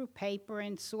 going through paper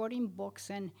and sorting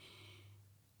books, and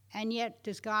yet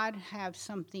does God have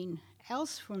something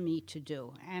else for me to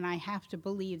do? And I have to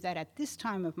believe that at this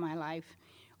time of my life,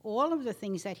 all of the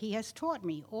things that he has taught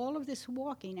me, all of this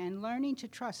walking and learning to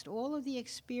trust, all of the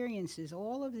experiences,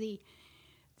 all of the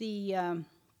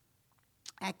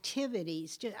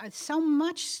activities, just so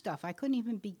much stuff. I couldn't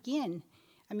even begin.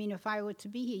 I mean, if I were to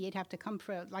be here, you'd have to come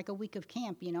for like a week of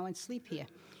camp, and sleep here.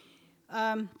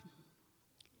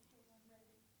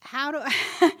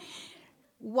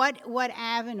 What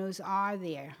avenues are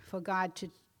there for God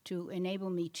to enable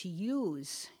me to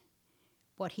use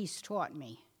what he's taught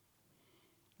me?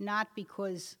 Not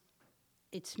because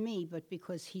it's me, but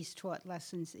because he's taught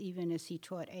lessons even as he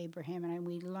taught Abraham, and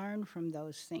we learn from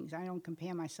those things. I don't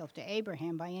compare myself to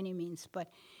Abraham by any means, but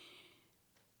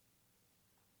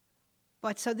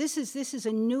so this is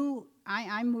a new,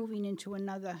 I'm moving into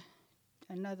another,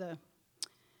 I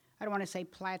don't want to say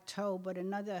plateau, but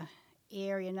another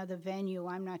area, another venue.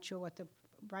 I'm not sure what the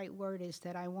right word is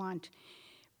that I want.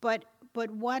 But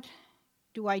what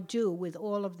do I do with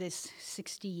all of this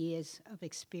 60 years of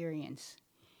experience?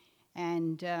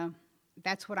 And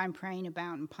that's what I'm praying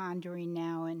about and pondering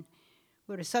now. And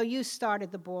so you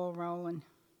started the ball rolling.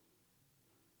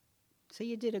 So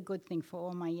you did a good thing for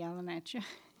all my yelling at you.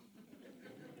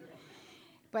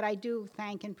 But I do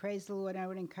thank and praise the Lord. I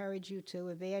would encourage you to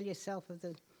avail yourself of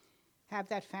have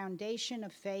that foundation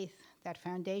of faith, that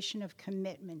foundation of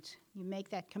commitment. You make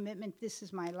that commitment, this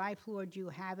is my life, Lord, you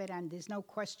have it, and there's no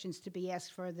questions to be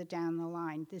asked further down the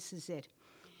line. This is it.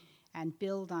 And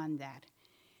build on that,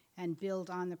 and build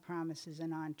on the promises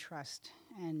and on trust.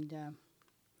 And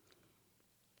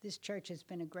this church has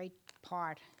been a great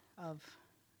part of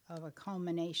a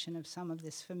culmination of some of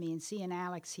this for me. And seeing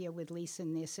Alex here with Lisa,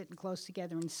 and they're sitting close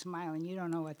together and smiling, you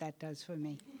don't know what that does for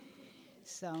me.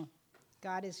 So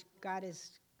God is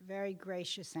very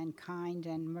gracious and kind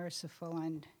and merciful,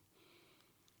 and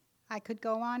I could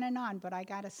go on, but I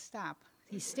got to stop.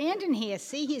 He's standing here.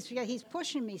 See, he's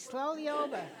pushing me slowly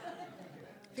over.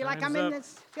 Feel like I'm in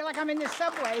the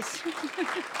subways.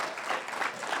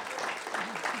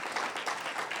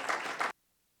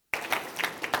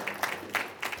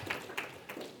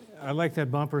 I like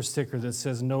that bumper sticker that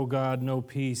says "No God, no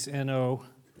peace," N-O,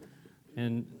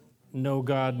 and "No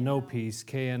God, no peace,"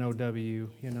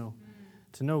 K-N-O-W.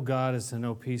 To know God is to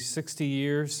know peace. 60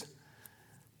 years,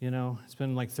 it's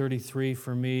been like 33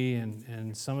 for me,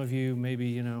 and some of you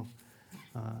maybe,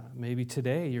 maybe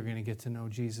today you're going to get to know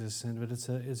Jesus. But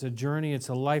it's a journey. It's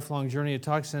a lifelong journey. It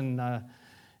talks in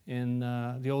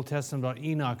the Old Testament about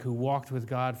Enoch, who walked with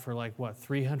God for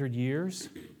 300 years.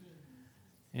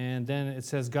 And then it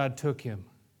says God took him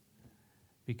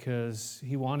because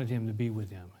he wanted him to be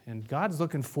with him. And God's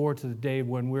looking forward to the day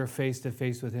when we're face to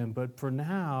face with him. But for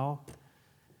now,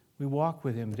 we walk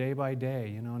with him day by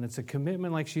day, and it's a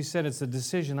commitment. Like she said, it's a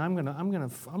decision. I'm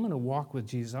gonna walk with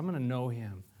Jesus. I'm gonna know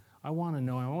him. I want to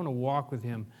know him. I want to walk with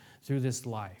him through this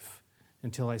life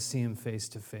until I see him face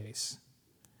to face.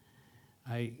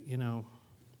 Bill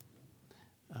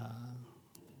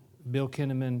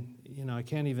Kinnaman, I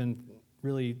can't even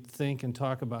really think and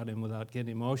talk about him without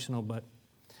getting emotional, but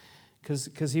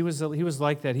because he was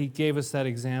like that. He gave us that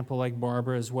example, like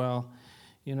Barbara as well,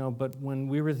 but when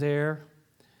we were there,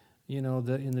 in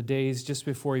the days just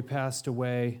before he passed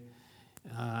away,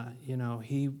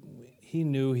 he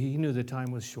knew the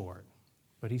time was short,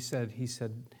 but he said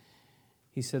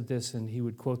this, and he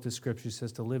would quote the scripture. He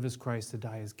says, "To live is Christ, to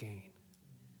die is gain,"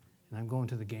 and I'm going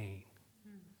to the gain.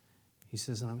 He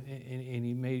says, and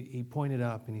he pointed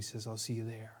up, and he says, "I'll see you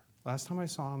there." Last time I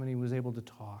saw him and he was able to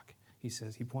talk, he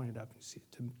pointed up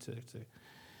to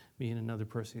me and another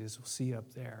person. He says, "We'll see you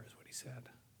up there," is what he said.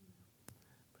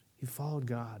 He followed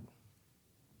God.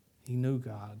 He knew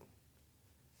God.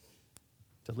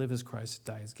 To live as Christ,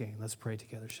 to die as gain. Let's pray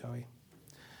together, shall we?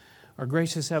 Our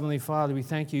gracious Heavenly Father, we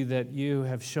thank you that you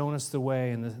have shown us the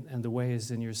way, and the way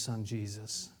is in your Son,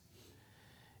 Jesus.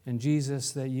 And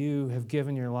Jesus, that you have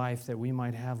given your life that we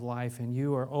might have life, and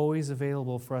you are always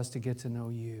available for us to get to know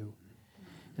you.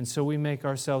 And so we make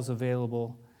ourselves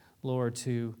available, Lord,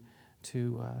 to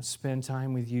spend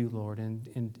time with you, Lord,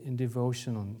 in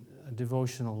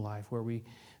devotional life, where we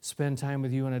spend time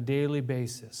with you on a daily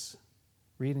basis,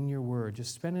 reading your word,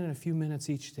 just spending a few minutes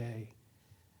each day,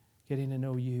 getting to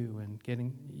know you and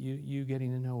getting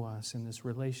to know us in this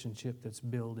relationship that's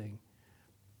building.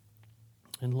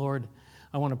 And Lord,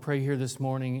 I want to pray here this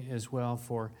morning as well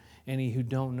for any who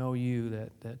don't know you,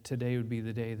 that today would be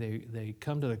the day they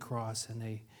come to the cross and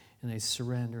they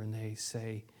surrender and they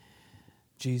say,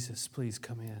 "Jesus, please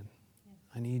come in.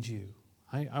 I need you.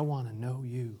 I want to know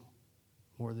you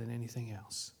more than anything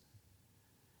else."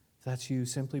 If that's you,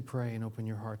 simply pray and open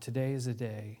your heart. Today is a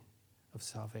day of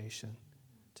salvation.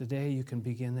 Today you can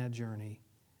begin that journey,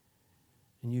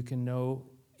 and you can know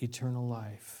eternal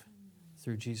life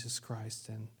through Jesus Christ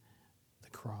and the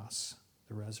cross,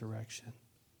 the resurrection.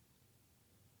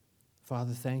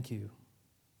 Father, thank you.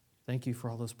 Thank you for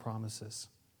all those promises.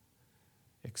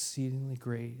 Exceedingly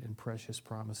great and precious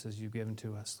promises you've given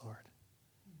to us, Lord.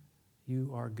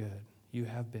 You are good. You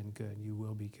have been good. You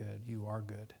will be good. You are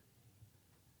good.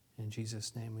 In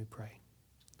Jesus' name we pray.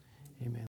 Amen.